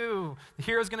going to do. The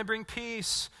hero is going to bring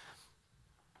peace.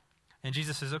 And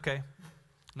Jesus says, okay,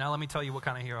 now let me tell you what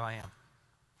kind of hero I am.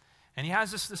 And he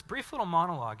has this brief little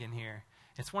monologue in here.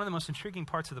 It's one of the most intriguing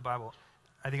parts of the Bible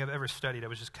I think I've ever studied. I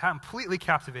was just completely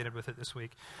captivated with it this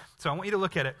week. So I want you to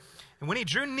look at it. And when he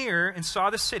drew near and saw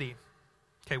the city,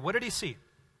 okay, what did he see?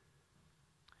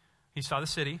 He saw the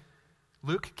city.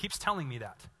 Luke keeps telling me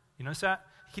that. You notice that?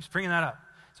 He keeps bringing that up.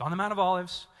 He's on the Mount of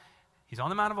Olives. He's on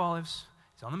the Mount of Olives.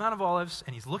 He's on the Mount of Olives,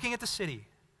 and he's looking at the city.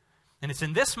 And it's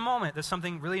in this moment that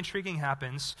something really intriguing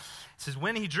happens. It says,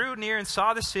 when he drew near and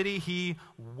saw the city, he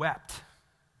wept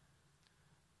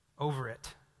over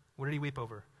it. What did he weep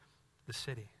over? The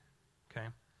city. Okay?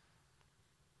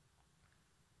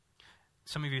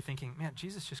 Some of you are thinking, man,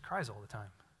 Jesus just cries all the time.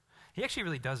 He actually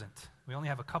really doesn't. We only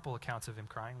have a couple accounts of him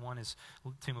crying. One is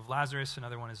the tomb of Lazarus.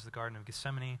 Another one is the Garden of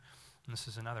Gethsemane. And this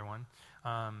is another one.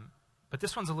 But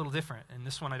this one's a little different. And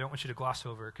this one I don't want you to gloss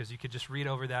over because you could just read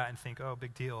over that and think, oh,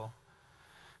 big deal.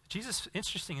 Jesus,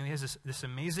 interestingly, has this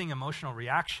amazing emotional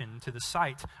reaction to the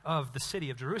sight of the city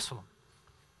of Jerusalem.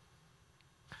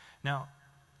 Now,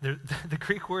 the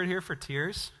Greek word here for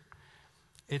tears,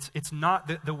 it's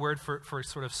not the word for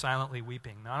sort of silently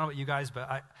weeping. Now, I don't know about you guys, but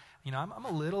I'm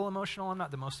a little emotional. I'm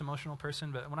not the most emotional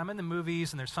person, but when I'm in the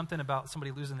movies and there's something about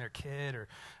somebody losing their kid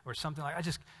or something like,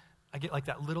 I get like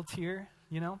that little tear,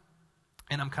 and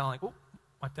I'm kind of like, oh,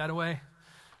 wipe that away.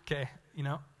 Okay,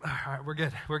 all right, we're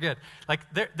good. Like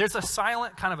there's a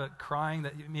silent kind of a crying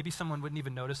that maybe someone wouldn't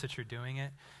even notice that you're doing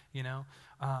it,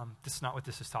 This is not what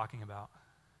this is talking about.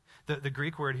 The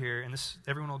Greek word here, and this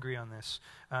everyone will agree on this,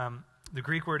 the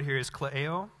Greek word here is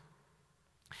kleio,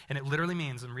 and it literally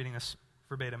means, I'm reading this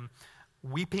verbatim,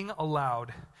 weeping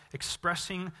aloud,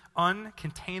 expressing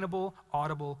uncontainable,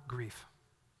 audible grief.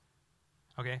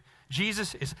 Okay?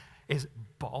 Jesus is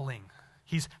bawling.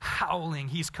 He's howling.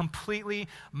 He's completely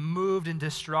moved and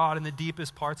distraught in the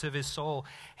deepest parts of his soul.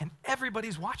 And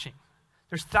everybody's watching.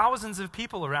 There's thousands of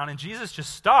people around, and Jesus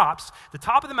just stops at the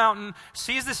top of the mountain,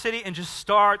 sees the city, and just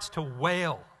starts to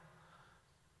wail.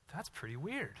 That's pretty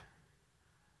weird.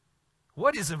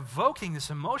 What is evoking this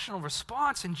emotional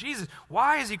response in Jesus?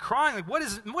 Why is he crying? Like, what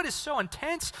is so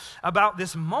intense about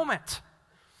this moment?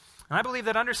 And I believe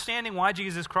that understanding why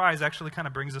Jesus cries actually kind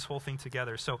of brings this whole thing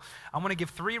together. So I want to give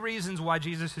 3 reasons why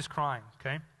Jesus is crying,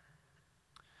 okay?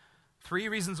 3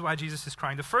 reasons why Jesus is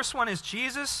crying. The first one is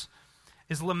Jesus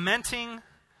is lamenting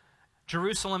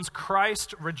Jerusalem's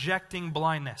Christ-rejecting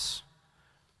blindness.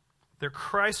 Their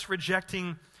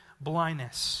Christ-rejecting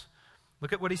blindness.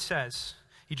 Look at what he says.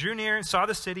 He drew near and saw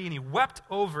the city, and he wept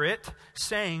over it,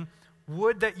 saying,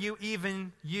 would that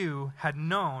you had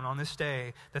known on this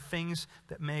day the things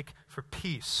that make for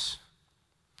peace.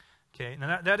 Okay,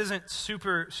 now that isn't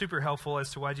super, super helpful as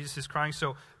to why Jesus is crying.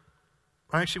 So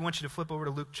I actually want you to flip over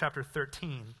to Luke chapter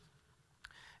 13.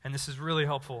 And this is really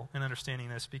helpful in understanding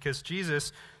this because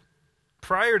Jesus,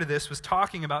 prior to this, was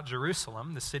talking about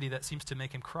Jerusalem, the city that seems to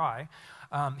make him cry.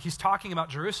 He's talking about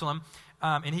Jerusalem,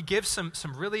 and he gives some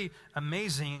really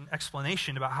amazing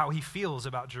explanation about how he feels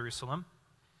about Jerusalem.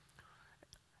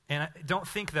 And I don't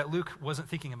think that Luke wasn't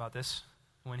thinking about this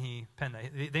when he penned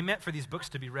that. They meant for these books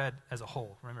to be read as a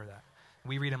whole. Remember that.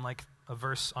 We read them like a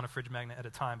verse on a fridge magnet at a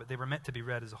time, but they were meant to be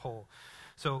read as a whole.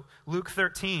 So Luke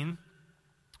 13,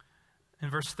 in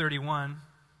verse 31,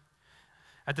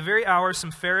 at the very hour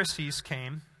some Pharisees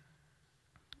came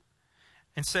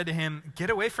and said to him, get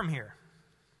away from here.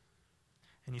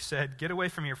 And he said, get away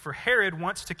from here, for Herod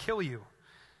wants to kill you.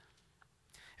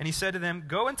 And he said to them,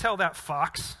 go and tell that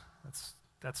fox,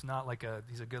 that's not like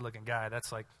he's a good-looking guy.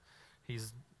 That's like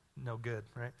he's no good,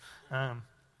 right?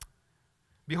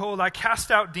 Behold, I cast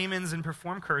out demons and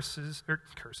perform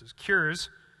cures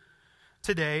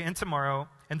today and tomorrow,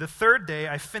 and the 3rd day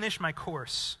I finish my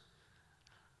course.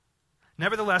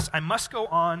 Nevertheless, I must go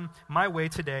on my way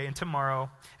today and tomorrow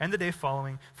and the day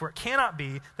following, for it cannot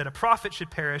be that a prophet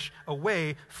should perish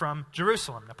away from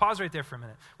Jerusalem. Now pause right there for a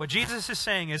minute. What Jesus is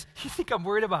saying is, you think I'm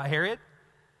worried about Herod?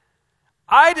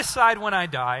 I decide when I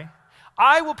die.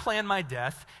 I will plan my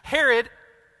death. Herod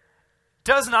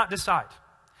does not decide.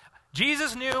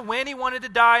 Jesus knew when he wanted to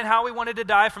die and how he wanted to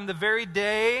die from the very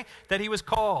day that he was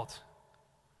called.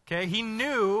 Okay, he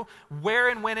knew where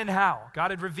and when and how.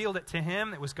 God had revealed it to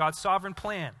him. It was God's sovereign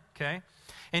plan. Okay,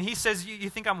 and he says, you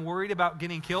think I'm worried about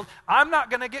getting killed? I'm not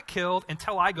going to get killed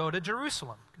until I go to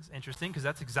Jerusalem. It's interesting because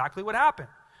that's exactly what happened.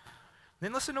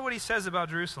 Then listen to what he says about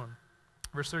Jerusalem.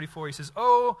 Verse 34, he says,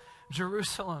 oh,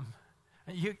 Jerusalem.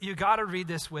 You got to read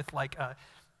this with like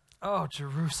oh,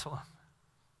 Jerusalem.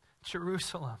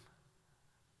 Jerusalem.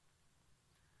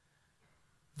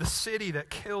 The city that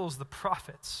kills the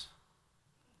prophets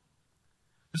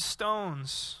The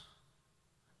stones,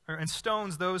 and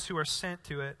stones those who are sent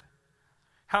to it.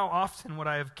 How often would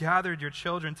I have gathered your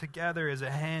children together as a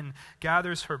hen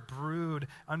gathers her brood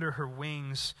under her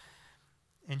wings,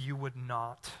 and you would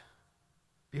not.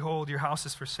 Behold, your house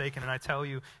is forsaken, and I tell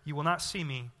you, you will not see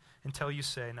me until you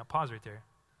say. Now pause right there.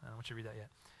 I don't want you to read that yet.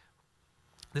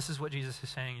 This is what Jesus is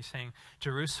saying. He's saying,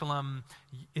 Jerusalem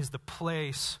is the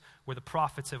place where the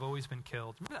prophets have always been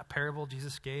killed. Remember that parable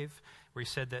Jesus gave where he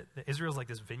said that Israel's like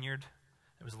this vineyard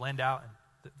that was lent out,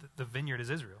 and the vineyard is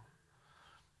Israel.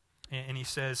 And he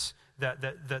says that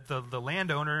the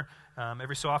landowner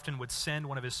every so often would send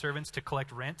one of his servants to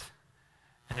collect rent,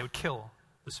 and they would kill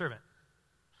the servant.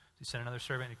 He sent another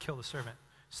servant to kill the servant.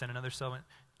 Send another servant,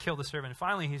 kill the servant. And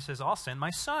finally he says, I'll send my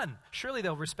son. Surely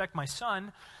they'll respect my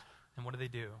son. And what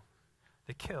do?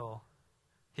 They kill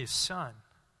his son.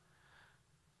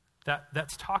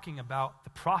 That's talking about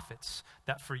the prophets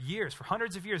that for years, for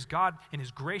hundreds of years, God in his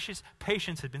gracious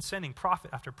patience had been sending prophet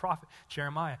after prophet.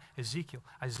 Jeremiah, Ezekiel,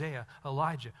 Isaiah,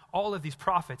 Elijah, all of these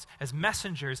prophets as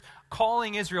messengers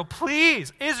calling Israel,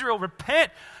 please, Israel,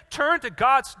 repent, turn to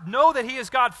God, know that he is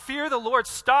God, fear the Lord,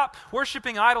 stop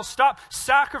worshiping idols, stop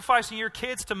sacrificing your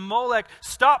kids to Molech,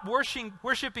 stop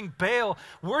worshiping Baal,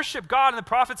 worship God. And the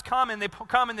prophets come and they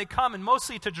come and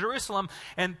mostly to Jerusalem,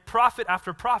 and prophet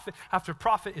after prophet after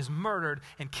prophet is murdered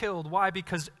and killed. Why?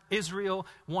 Because Israel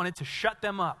wanted to shut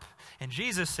them up. And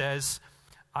Jesus says,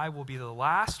 I will be the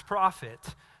last prophet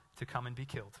to come and be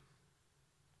killed.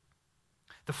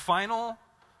 The final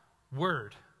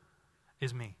word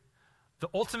is me. The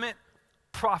ultimate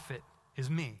prophet is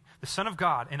me, the Son of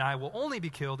God, and I will only be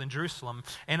killed in Jerusalem.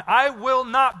 And I will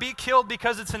not be killed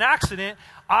because it's an accident.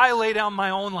 I lay down my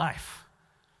own life.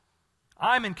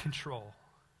 I'm in control.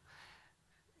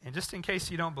 And just in case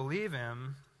you don't believe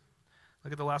him,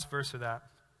 look at the last verse of that.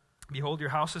 Behold, your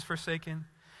house is forsaken.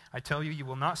 I tell you, you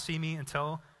will not see me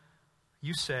until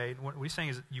you say, what he's saying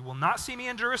is, you will not see me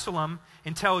in Jerusalem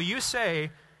until you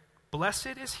say,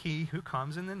 blessed is he who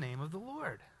comes in the name of the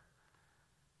Lord.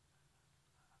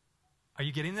 Are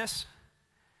you getting this?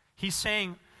 He's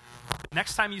saying,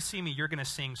 next time you see me, you're going to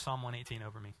sing Psalm 118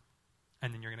 over me,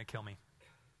 and then you're going to kill me.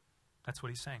 That's what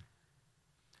he's saying.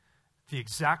 The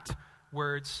exact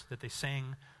words that they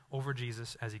sang over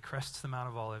Jesus as he crests the Mount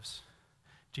of Olives,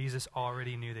 Jesus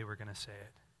already knew they were going to say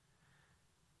it.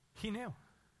 He knew.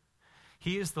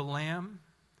 He is the Lamb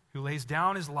who lays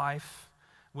down his life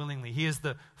willingly. He is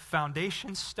the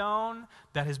foundation stone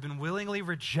that has been willingly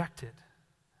rejected.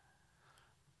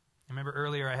 Remember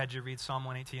earlier I had you read Psalm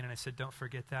 118 and I said, don't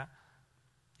forget that.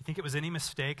 You think it was any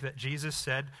mistake that Jesus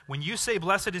said, when you say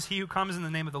blessed is he who comes in the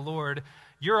name of the Lord,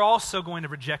 you're also going to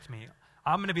reject me.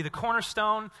 I'm going to be the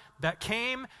cornerstone that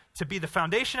came to be the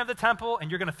foundation of the temple, and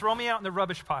you're going to throw me out in the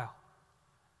rubbish pile.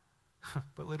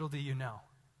 But little do you know,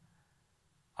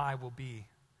 I will be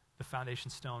the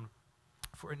foundation stone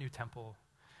for a new temple.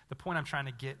 The point I'm trying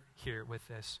to get here with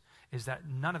this is that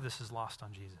none of this is lost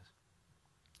on Jesus.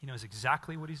 He knows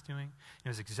exactly what he's doing. He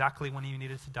knows exactly when he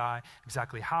needed to die,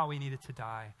 exactly how he needed to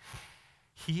die.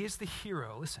 He is the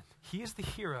hero. Listen, he is the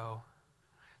hero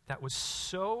that was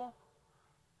so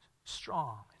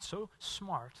strong and so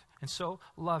smart and so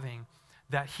loving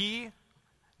that he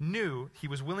knew he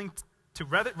was willing to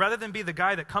rather than be the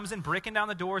guy that comes in breaking down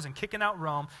the doors and kicking out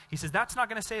Rome, he says, that's not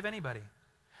going to save anybody.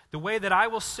 The way that I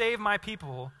will save my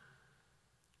people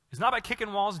is not by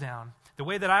kicking walls down. The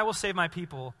way that I will save my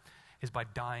people is by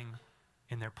dying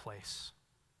in their place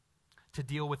to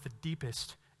deal with the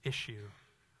deepest issue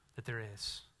that there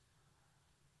is.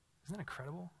 Isn't that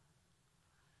incredible?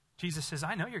 Jesus says,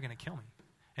 I know you're going to kill me.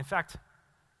 In fact,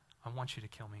 I want you to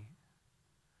kill me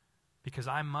because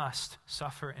I must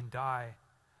suffer and die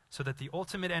so that the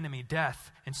ultimate enemy,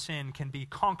 death and sin, can be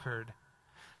conquered.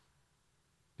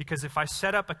 Because if I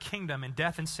set up a kingdom and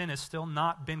death and sin has still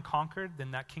not been conquered,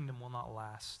 then that kingdom will not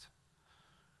last.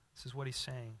 This is what he's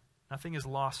saying. Nothing is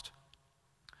lost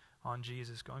on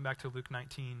Jesus. Going back to Luke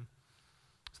 19.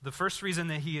 So the first reason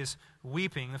that he is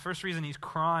weeping, the first reason he's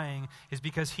crying, is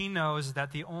because he knows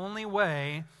that the only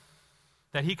way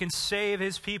that he can save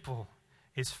his people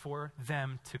is for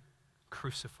them to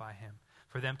crucify him,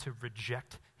 for them to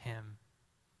reject him.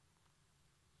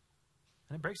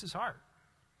 And it breaks his heart.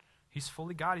 He's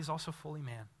fully God, he's also fully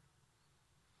man.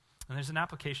 And there's an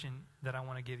application that I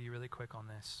want to give you really quick on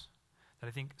this that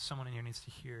I think someone in here needs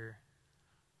to hear.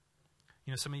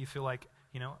 You know, some of you feel like,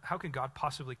 how can God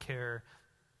possibly care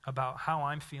about how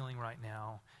I'm feeling right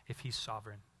now if he's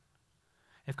sovereign?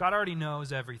 If God already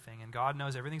knows everything and God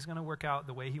knows everything's going to work out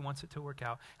the way he wants it to work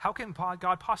out, how can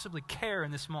God possibly care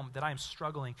in this moment that I am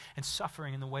struggling and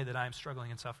suffering in the way that I am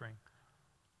struggling and suffering?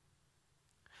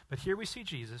 But here we see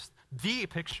Jesus, the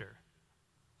picture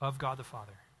of God the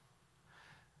Father,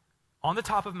 on the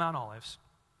top of Mount Olives,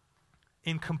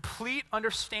 in complete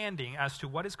understanding as to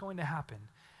what is going to happen,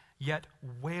 yet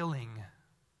wailing.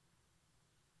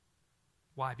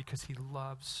 Why? Because he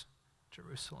loves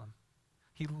Jerusalem.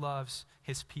 He loves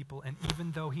his people. And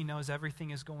even though he knows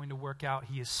everything is going to work out,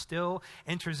 he is still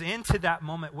enters into that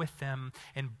moment with them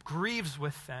and grieves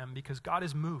with them because God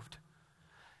is moved.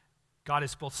 God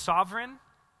is both sovereign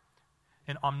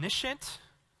and omniscient,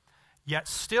 yet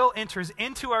still enters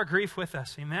into our grief with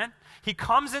us. Amen? He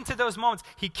comes into those moments.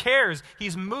 He cares.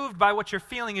 He's moved by what you're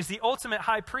feeling. He's the ultimate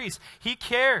high priest. He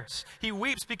cares. He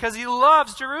weeps because he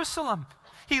loves Jerusalem.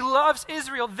 He loves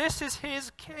Israel. This is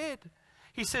his kid.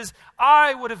 He says,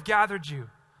 I would have gathered you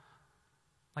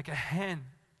like a hen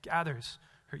gathers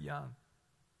her young.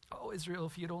 Oh, Israel,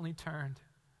 if you'd only turned,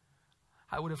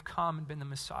 I would have come and been the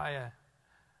Messiah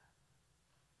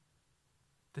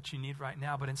that you need right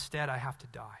now. But instead, I have to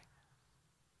die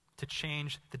to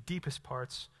change the deepest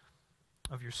parts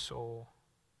of your soul.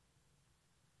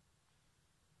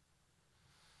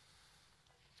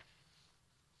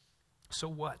 So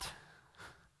what?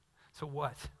 So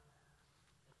what?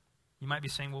 You might be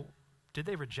saying, well, did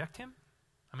they reject him?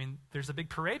 I mean, there's a big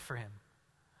parade for him.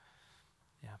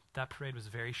 Yeah, that parade was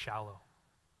very shallow.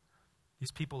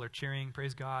 These people are cheering,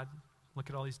 praise God, look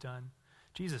at all he's done.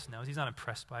 Jesus knows, he's not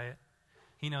impressed by it.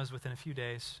 He knows within a few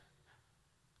days,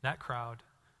 that crowd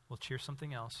will cheer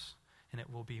something else, and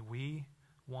it will be, we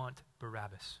want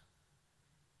Barabbas.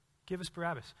 Give us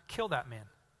Barabbas. Kill that man.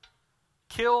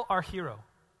 Kill our hero.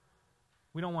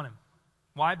 We don't want him.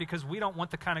 Why? Because we don't want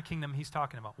the kind of kingdom he's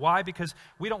talking about. Why? Because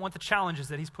we don't want the challenges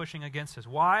that he's pushing against us.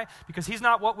 Why? Because he's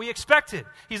not what we expected.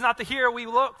 He's not the hero we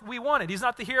wanted. He's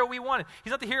not the hero we wanted.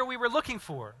 He's not the hero we were looking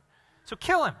for. So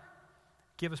kill him.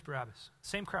 Give us Barabbas.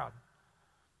 Same crowd.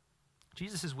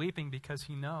 Jesus is weeping because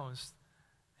he knows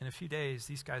in a few days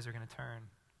these guys are going to turn.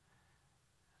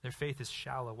 Their faith is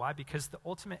shallow. Why? Because the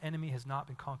ultimate enemy has not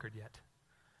been conquered yet.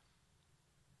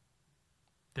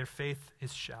 Their faith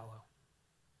is shallow.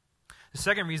 The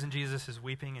second reason Jesus is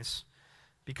weeping is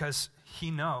because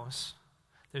he knows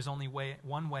there's only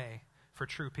one way for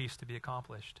true peace to be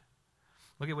accomplished.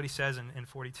 Look at what he says in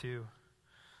 42.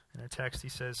 In our text, he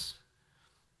says,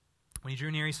 when he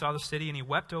drew near, he saw the city and he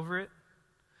wept over it,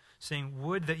 saying,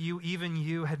 would that even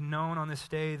you had known on this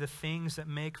day the things that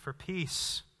make for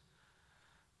peace.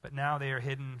 But now they are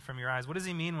hidden from your eyes. What does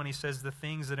he mean when he says the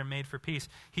things that are made for peace?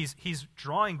 He's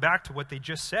drawing back to what they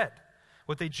just said.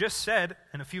 What they just said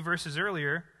in a few verses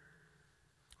earlier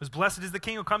was, blessed is the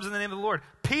King who comes in the name of the Lord.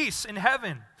 Peace in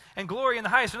heaven and glory in the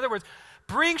highest. In other words,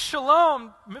 bring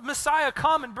shalom. Messiah,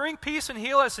 come and bring peace and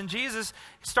heal us. And Jesus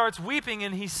starts weeping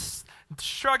and he's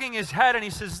shrugging his head and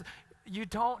he says, you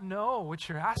don't know what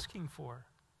you're asking for.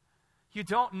 You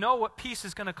don't know what peace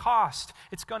is going to cost.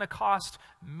 It's going to cost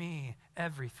me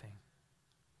everything.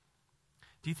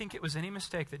 Do you think it was any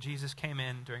mistake that Jesus came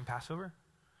in during Passover?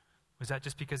 Was that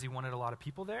just because he wanted a lot of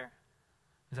people there?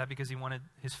 Is that because he wanted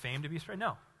his fame to be spread?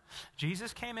 No.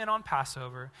 Jesus came in on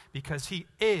Passover because he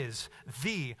is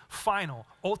the final,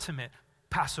 ultimate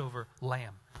Passover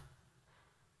lamb.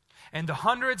 And the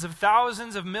hundreds of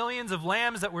thousands of millions of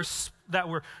lambs that were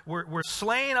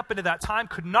slain up into that time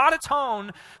could not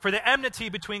atone for the enmity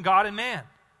between God and man.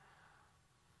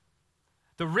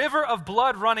 The river of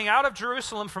blood running out of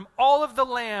Jerusalem from all of the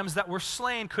lambs that were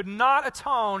slain could not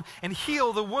atone and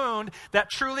heal the wound that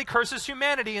truly curses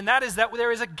humanity, and that is that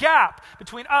there is a gap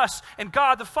between us and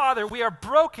God the Father. We are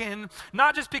broken,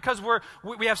 not just because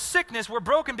we have sickness, we're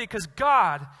broken because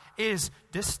God is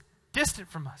distant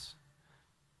from us.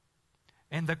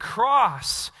 And the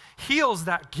cross heals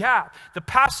that gap. The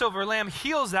Passover lamb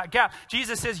heals that gap.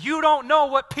 Jesus says, you don't know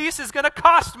what peace is going to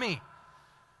cost me.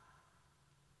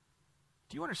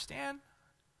 Do you understand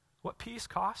what peace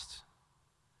costs?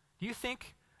 Do you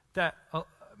think that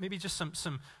maybe just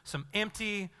some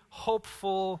empty,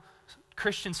 hopeful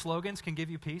Christian slogans can give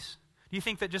you peace? Do you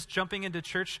think that just jumping into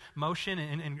church motion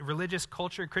and religious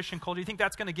culture, Christian culture, do you think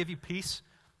that's going to give you peace?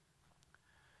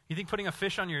 You think putting a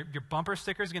fish on your bumper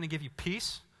sticker is going to give you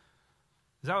peace?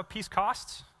 Is that what peace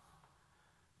costs?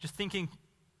 Just thinking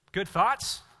good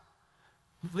thoughts?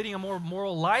 Leading a more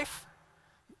moral life?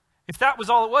 If that was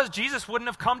all it was, Jesus wouldn't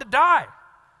have come to die.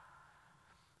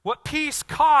 What peace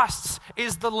costs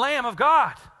is the Lamb of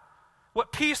God.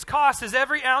 What peace costs is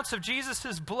every ounce of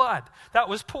Jesus' blood that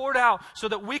was poured out so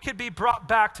that we could be brought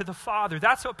back to the Father.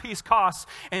 That's what peace costs.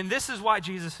 And this is why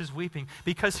Jesus is weeping,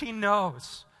 because he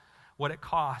knows what it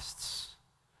costs.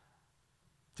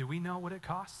 Do we know what it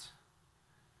costs?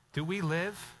 Do we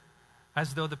live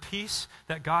As though the peace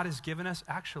that God has given us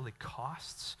actually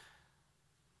costs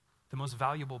the most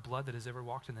valuable blood that has ever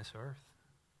walked in this earth.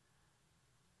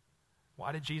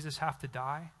 Why did Jesus have to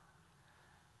die?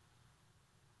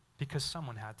 Because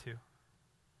someone had to.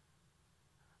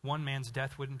 One man's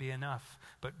death wouldn't be enough,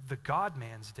 but the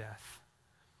God-man's death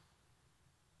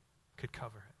could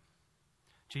cover it.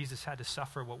 Jesus had to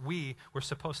suffer what we were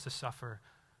supposed to suffer.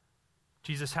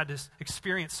 Jesus had to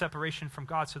experience separation from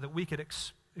God so that we could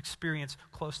experience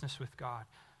closeness with God.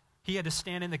 He had to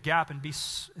stand in the gap and be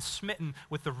smitten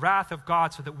with the wrath of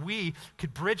God so that we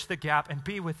could bridge the gap and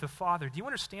be with the Father. Do you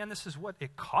understand this is what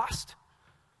it cost?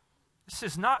 This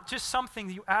is not just something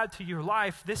that you add to your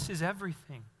life. This is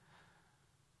everything.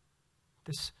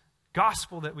 This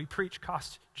gospel that we preach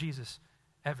cost Jesus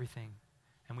everything.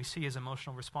 And we see his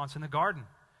emotional response in the garden.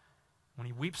 When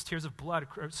he weeps tears of blood,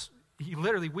 he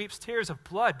literally weeps tears of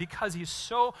blood because he is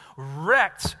so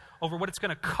wrecked over what it's going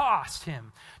to cost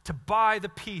him to buy the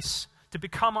peace, to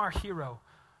become our hero.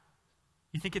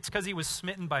 You think it's because he was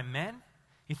smitten by men?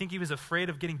 You think he was afraid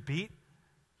of getting beat?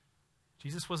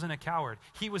 Jesus wasn't a coward.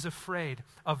 He was afraid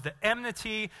of the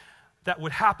enmity that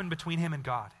would happen between him and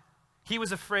God. He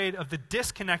was afraid of the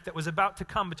disconnect that was about to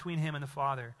come between him and the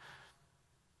Father.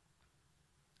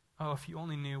 Oh, if you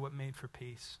only knew what made for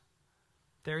peace.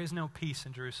 There is no peace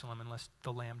in Jerusalem unless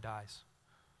the Lamb dies.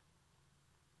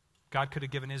 God could have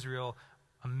given Israel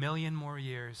 1,000,000 more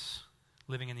years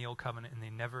living in the Old Covenant, and they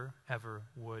never, ever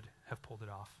would have pulled it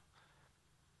off.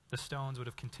 The stones would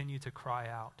have continued to cry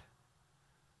out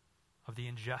of the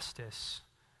injustice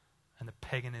and the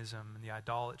paganism and the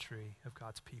idolatry of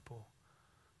God's people.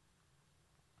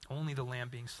 Only the Lamb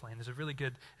being slain. There's a really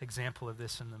good example of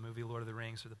this in the movie Lord of the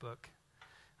Rings or the book.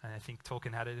 And I think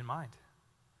Tolkien had it in mind.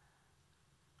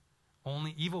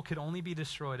 Evil could only be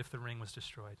destroyed if the ring was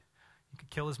destroyed. You could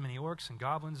kill as many orcs and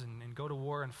goblins and go to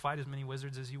war and fight as many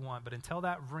wizards as you want, but until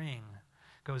that ring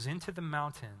goes into the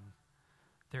mountain,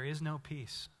 there is no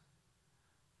peace.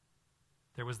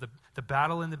 There was the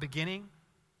battle in the beginning,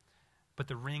 but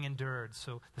the ring endured,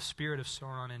 so the spirit of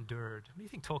Sauron endured. What do you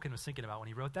think Tolkien was thinking about when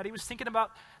he wrote that? He was thinking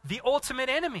about the ultimate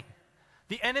enemy,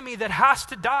 the enemy that has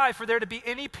to die for there to be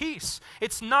any peace.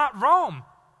 It's not Rome.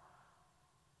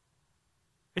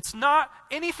 It's not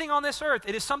anything on this earth.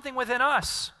 It is something within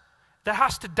us that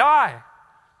has to die,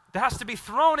 that has to be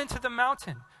thrown into the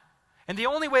mountain. And the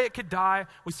only way it could die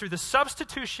was through the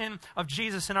substitution of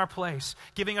Jesus in our place,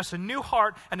 giving us a new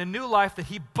heart and a new life that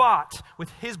he bought with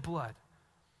his blood.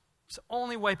 It's the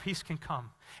only way peace can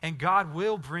come. And God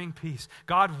will bring peace.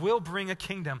 God will bring a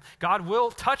kingdom. God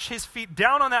will touch his feet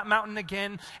down on that mountain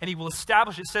again, and he will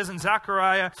establish, it says in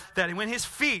Zechariah, that when his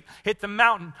feet hit the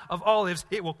mountain of olives,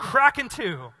 it will crack in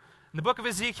two. In the book of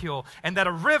Ezekiel, and that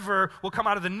a river will come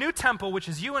out of the new temple, which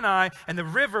is you and I, and the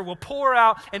river will pour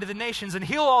out into the nations and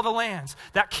heal all the lands.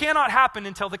 That cannot happen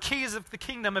until the keys of the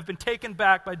kingdom have been taken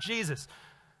back by Jesus.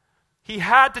 He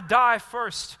had to die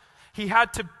first. He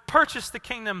had to purchase the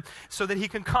kingdom so that he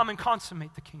can come and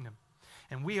consummate the kingdom.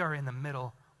 And we are in the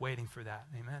middle waiting for that.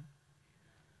 Amen.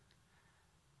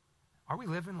 Are we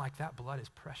living like that blood is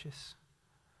precious?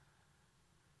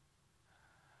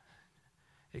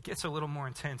 It gets a little more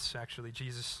intense, actually.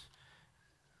 Jesus,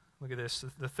 look at this.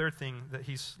 The third thing that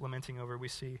he's lamenting over, we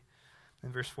see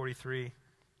in verse 43.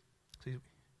 He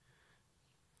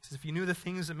says, if you knew the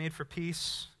things that made for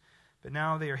peace, but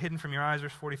now they are hidden from your eyes,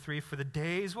 verse 43, for the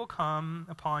days will come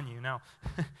upon you. Now,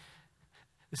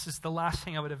 this is the last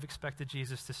thing I would have expected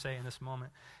Jesus to say in this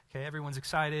moment. Okay, everyone's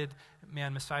excited.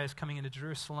 Man, Messiah's coming into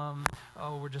Jerusalem.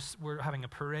 Oh, we're having a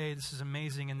parade. This is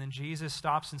amazing. And then Jesus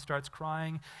stops and starts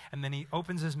crying. And then he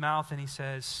opens his mouth and he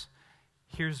says,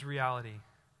 here's reality.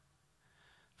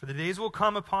 For the days will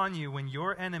come upon you when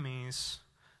your enemies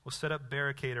will set up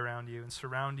barricade around you and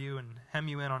surround you and hem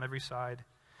you in on every side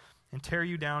and tear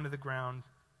you down to the ground,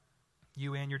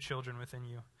 you and your children within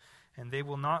you. And they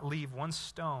will not leave one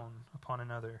stone upon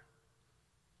another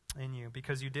in you,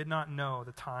 because you did not know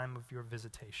the time of your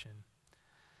visitation.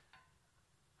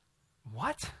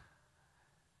 What?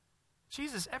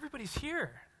 Jesus, everybody's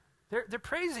here. They're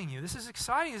praising you. This is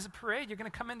exciting. This is a parade. You're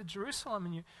going to come into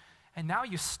Jerusalem, and now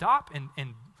you stop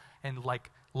and like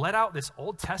let out this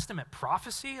Old Testament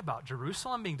prophecy about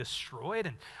Jerusalem being destroyed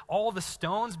and all the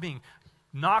stones being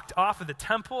knocked off of the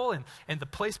temple and the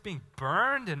place being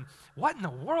burned. And what in the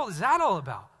world is that all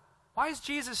about? Why is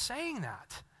Jesus saying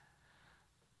that?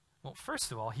 Well,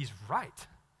 first of all, he's right.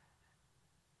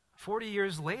 40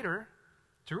 years later,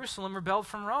 Jerusalem rebelled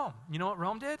from Rome. You know what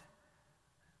Rome did?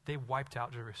 They wiped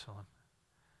out Jerusalem.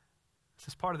 This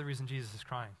is part of the reason Jesus is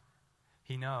crying.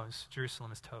 He knows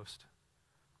Jerusalem is toast.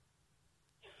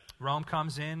 Rome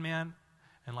comes in, man.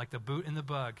 And like the boot and the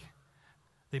bug,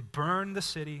 they burn the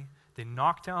city, they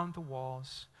knock down the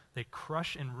walls, they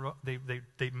crush and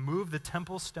they move the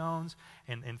temple stones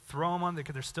and throw them on,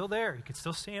 because they're still there. You can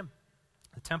still see them.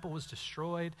 The temple was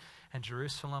destroyed and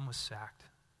Jerusalem was sacked.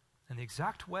 In the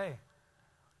exact way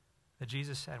that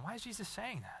Jesus said. Why is Jesus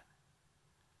saying that?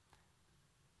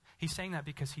 He's saying that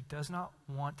because he does not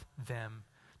want them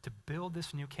to build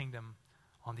this new kingdom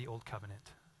on the old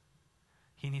covenant.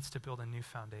 He needs to build a new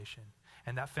foundation.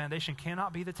 And that foundation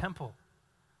cannot be the temple,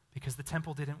 because the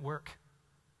temple didn't work.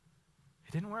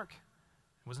 It didn't work.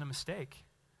 It wasn't a mistake.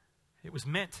 It was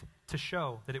meant to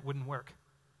show that it wouldn't work.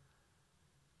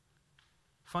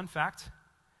 Fun fact,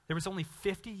 there was only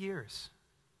 50 years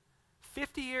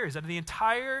out of the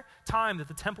entire time that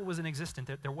the temple was in existence,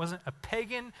 that there wasn't a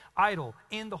pagan idol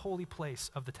in the holy place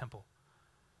of the temple.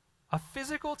 A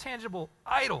physical, tangible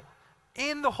idol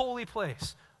in the holy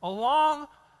place, along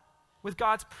with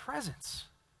God's presence.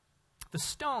 The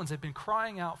stones had been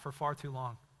crying out for far too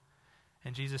long.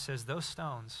 And Jesus says those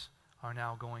stones are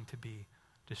now going to be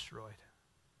destroyed.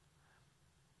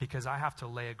 Because I have to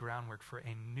lay a groundwork for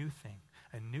a new thing,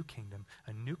 a new kingdom,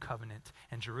 a new covenant,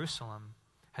 and Jerusalem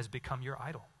has become your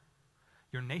idol.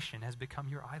 Your nation has become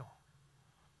your idol.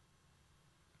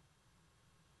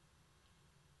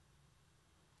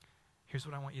 Here's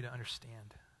what I want you to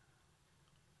understand.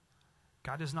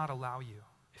 God does not allow you,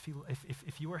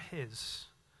 if you are his,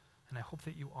 and I hope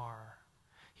that you are,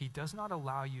 he does not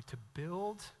allow you to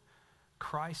build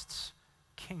Christ's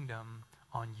kingdom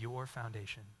on your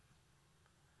foundation.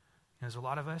 There's a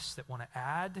lot of us that want to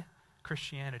add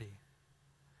Christianity.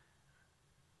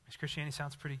 Christianity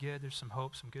sounds pretty good. There's some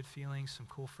hope, some good feelings, some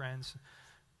cool friends,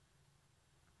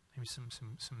 maybe some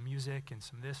music and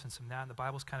some this and some that. And the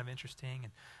Bible's kind of interesting.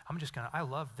 And I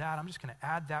love that. I'm just going to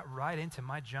add that right into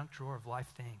my junk drawer of life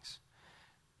things.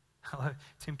 I love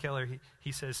Tim Keller,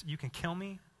 he says, you can kill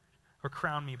me or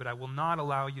crown me, but I will not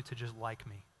allow you to just like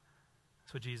me.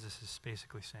 That's what Jesus is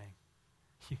basically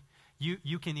saying.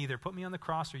 You can either put me on the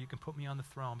cross or you can put me on the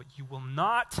throne, but you will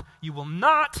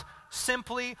not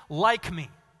simply like me.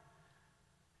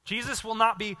 Jesus will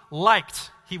not be liked.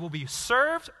 He will be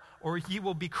served or he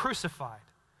will be crucified.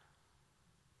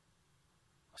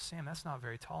 Well, Sam, that's not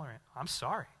very tolerant. I'm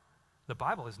sorry. The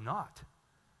Bible is not.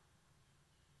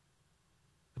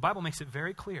 The Bible makes it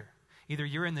very clear. Either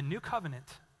you're in the new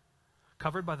covenant,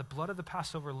 covered by the blood of the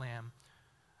Passover lamb,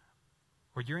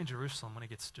 or you're in Jerusalem when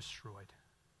it gets destroyed.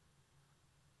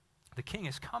 The king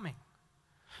is coming.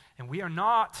 And we are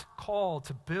not called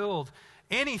to build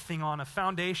anything on a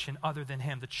foundation other than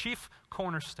him, the chief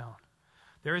cornerstone.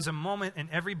 There is a moment in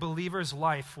every believer's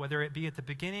life, whether it be at the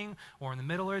beginning or in the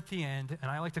middle or at the end, and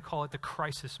I like to call it the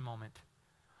crisis moment.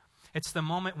 It's the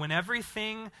moment when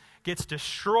everything gets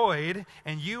destroyed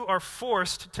and you are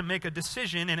forced to make a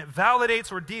decision, and it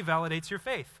validates or devalidates your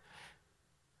faith.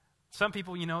 Some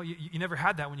people, you never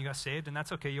had that when you got saved, and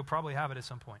that's okay. You'll probably have it at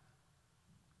some point.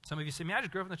 Some of you say, I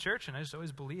just grew up in the church and I just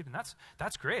always believed, and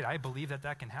that's great. I believe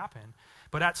that can happen.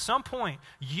 But at some point,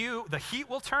 the heat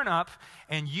will turn up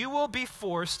and you will be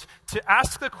forced to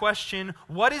ask the question,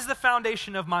 what is the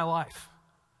foundation of my life?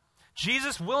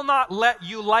 Jesus will not let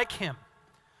you like him.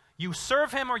 You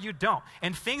serve him or you don't.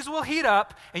 And things will heat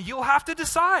up and you'll have to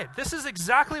decide. This is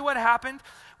exactly what happened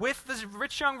with this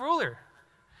rich young ruler.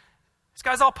 This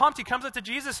guy's all pumped. He comes up to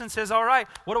Jesus and says, all right,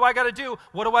 what do I got to do?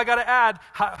 What do I got to add?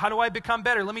 How do I become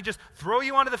better? Let me just throw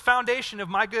you onto the foundation of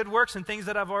my good works and things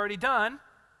that I've already done.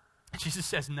 And Jesus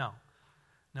says, no.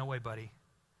 No way, buddy.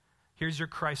 Here's your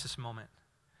crisis moment.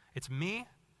 It's me,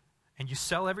 and you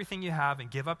sell everything you have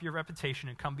and give up your reputation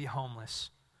and come be homeless,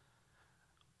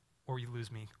 or you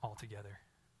lose me altogether.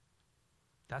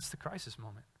 That's the crisis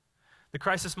moment. The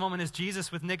crisis moment is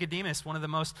Jesus with Nicodemus, one of the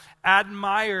most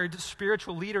admired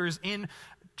spiritual leaders in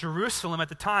Jerusalem at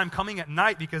the time, coming at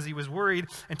night because he was worried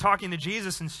and talking to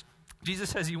Jesus. And Jesus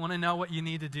says, you want to know what you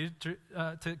need to do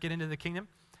to get into the kingdom?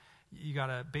 You got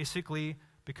to basically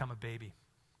become a baby.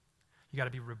 You got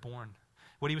to be reborn.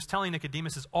 What he was telling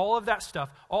Nicodemus is all of that stuff,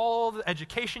 all the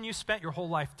education you spent your whole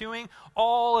life doing,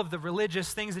 all of the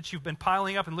religious things that you've been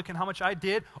piling up and looking how much I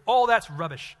did, all that's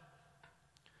rubbish.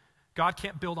 God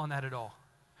can't build on that at all.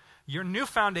 Your new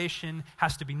foundation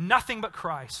has to be nothing but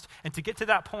Christ. And to get to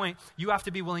that point, you have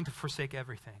to be willing to forsake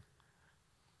everything.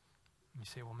 And you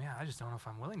say, well, man, I just don't know if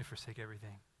I'm willing to forsake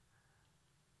everything.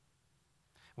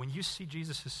 When you see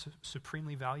Jesus as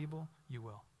supremely valuable, you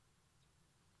will.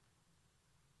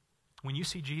 When you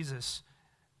see Jesus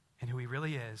and who he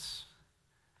really is,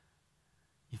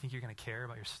 you think you're going to care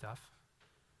about your stuff?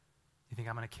 You think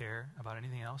I'm going to care about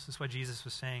anything else? That's why Jesus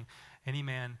was saying, any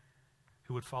man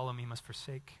who would follow me must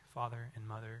forsake father and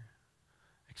mother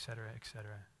etc., etc.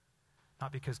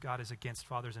 Not because God is against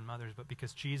fathers and mothers, but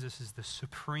because Jesus is the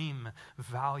supreme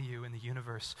value in the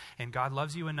universe. And God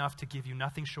loves you enough to give you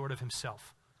nothing short of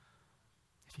himself.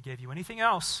 If he gave you anything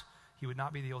else, he would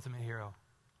not be the ultimate hero.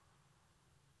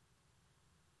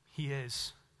 He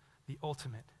is the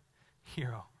ultimate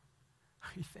hero.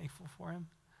 Are you thankful for him?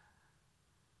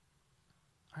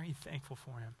 Are you thankful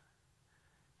for him?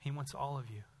 He wants all of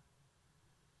you.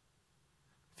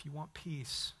 If you want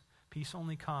peace, peace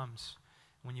only comes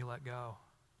when you let go.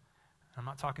 I'm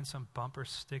not talking some bumper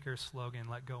sticker slogan,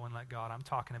 let go and let God. I'm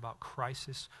talking about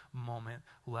crisis moment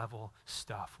level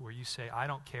stuff where you say, I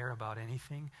don't care about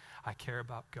anything. I care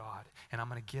about God. And I'm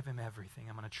going to give him everything.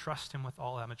 I'm going to trust him with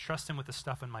all. I'm going to trust him with the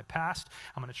stuff in my past.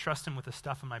 I'm going to trust him with the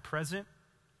stuff in my present.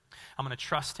 I'm going to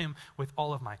trust him with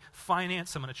all of my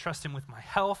finance. I'm going to trust him with my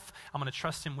health. I'm going to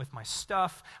trust him with my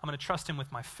stuff. I'm going to trust him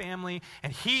with my family.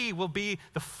 And he will be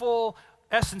the full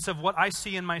essence of what I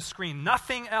see in my screen.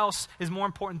 Nothing else is more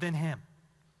important than him.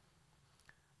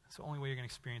 That's the only way you're going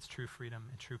to experience true freedom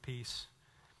and true peace.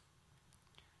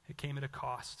 It came at a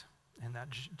cost, and that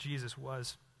Jesus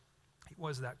was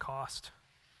that cost.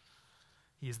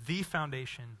 He is the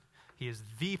foundation. He is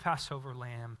the Passover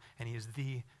lamb, and he is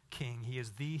the King. He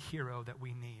is the hero that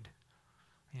we need.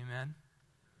 Amen?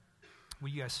 Will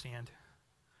you guys stand?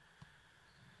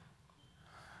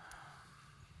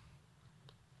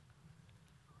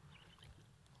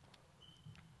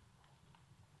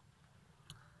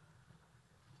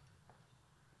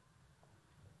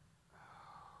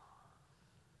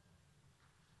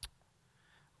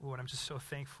 Lord, I'm just so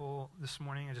thankful this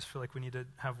morning. I just feel like we need to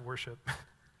have worship.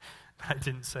 But I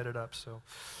didn't set it up, so.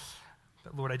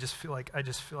 But Lord, I just feel like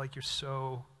you're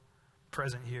so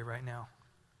present here right now.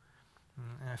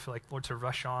 And I feel like, Lord, to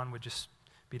rush on would just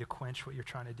be to quench what you're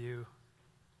trying to do.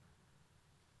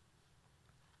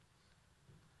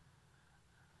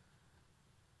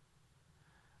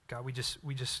 God,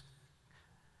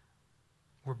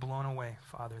 we're blown away,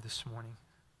 Father, this morning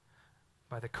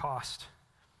by the cost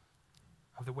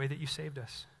of the way that you saved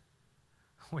us.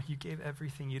 Where you gave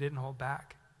everything, you didn't hold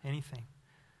back anything.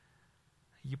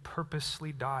 You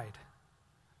purposely died.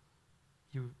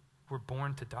 You were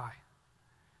born to die,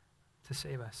 to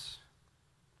save us.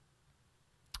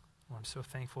 Well, I'm so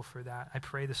thankful for that. I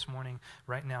pray this morning,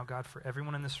 right now, God, for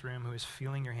everyone in this room who is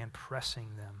feeling your hand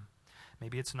pressing them.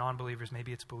 Maybe it's non-believers,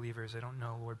 maybe it's believers, I don't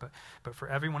know, Lord. But for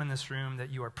everyone in this room that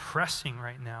you are pressing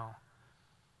right now,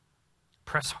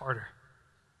 press harder.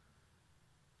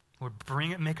 Lord,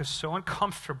 make us so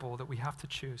uncomfortable that we have to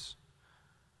choose.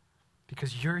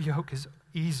 Because your yoke is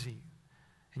easy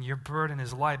and your burden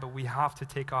is light, but we have to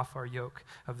take off our yoke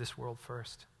of this world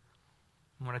first.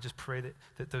 And Lord, I just pray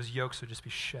that those yokes would just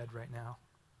be shed right now.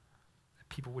 That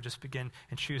people would just begin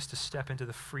and choose to step into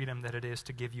the freedom that it is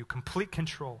to give you complete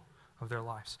control of their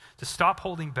lives, to stop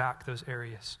holding back those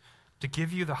areas, to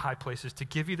give you the high places, to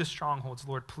give you the strongholds.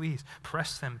 Lord, please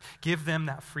press them. Give them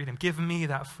that freedom. Give me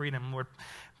that freedom, Lord.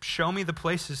 Show me the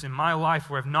places in my life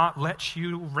where I've not let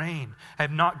you reign. I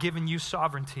have not given you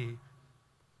sovereignty.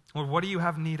 Lord, what do you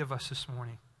have need of us this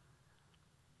morning?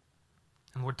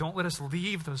 And Lord, don't let us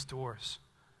leave those doors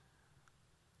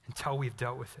until we've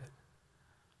dealt with it.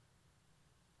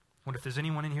 Lord, if there's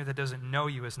anyone in here that doesn't know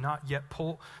you, has not yet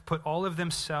put all of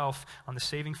themselves on the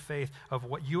saving faith of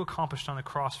what you accomplished on the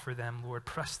cross for them, Lord,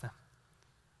 press them.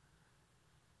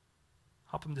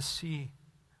 Help them to see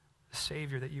the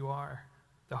Savior that you are,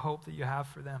 the hope that you have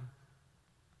for them.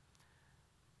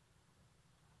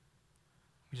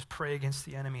 We just pray against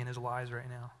the enemy and his lies right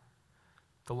now.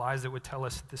 The lies that would tell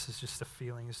us that this is just a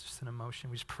feeling, it's just an emotion.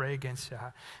 We just pray against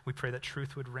that. We pray that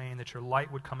truth would reign, that your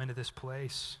light would come into this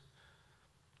place.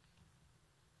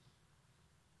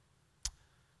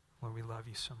 Lord, we love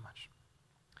you so much.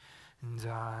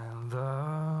 And I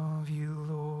love you,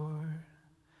 Lord,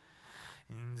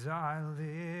 and I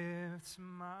lift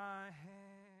my hand.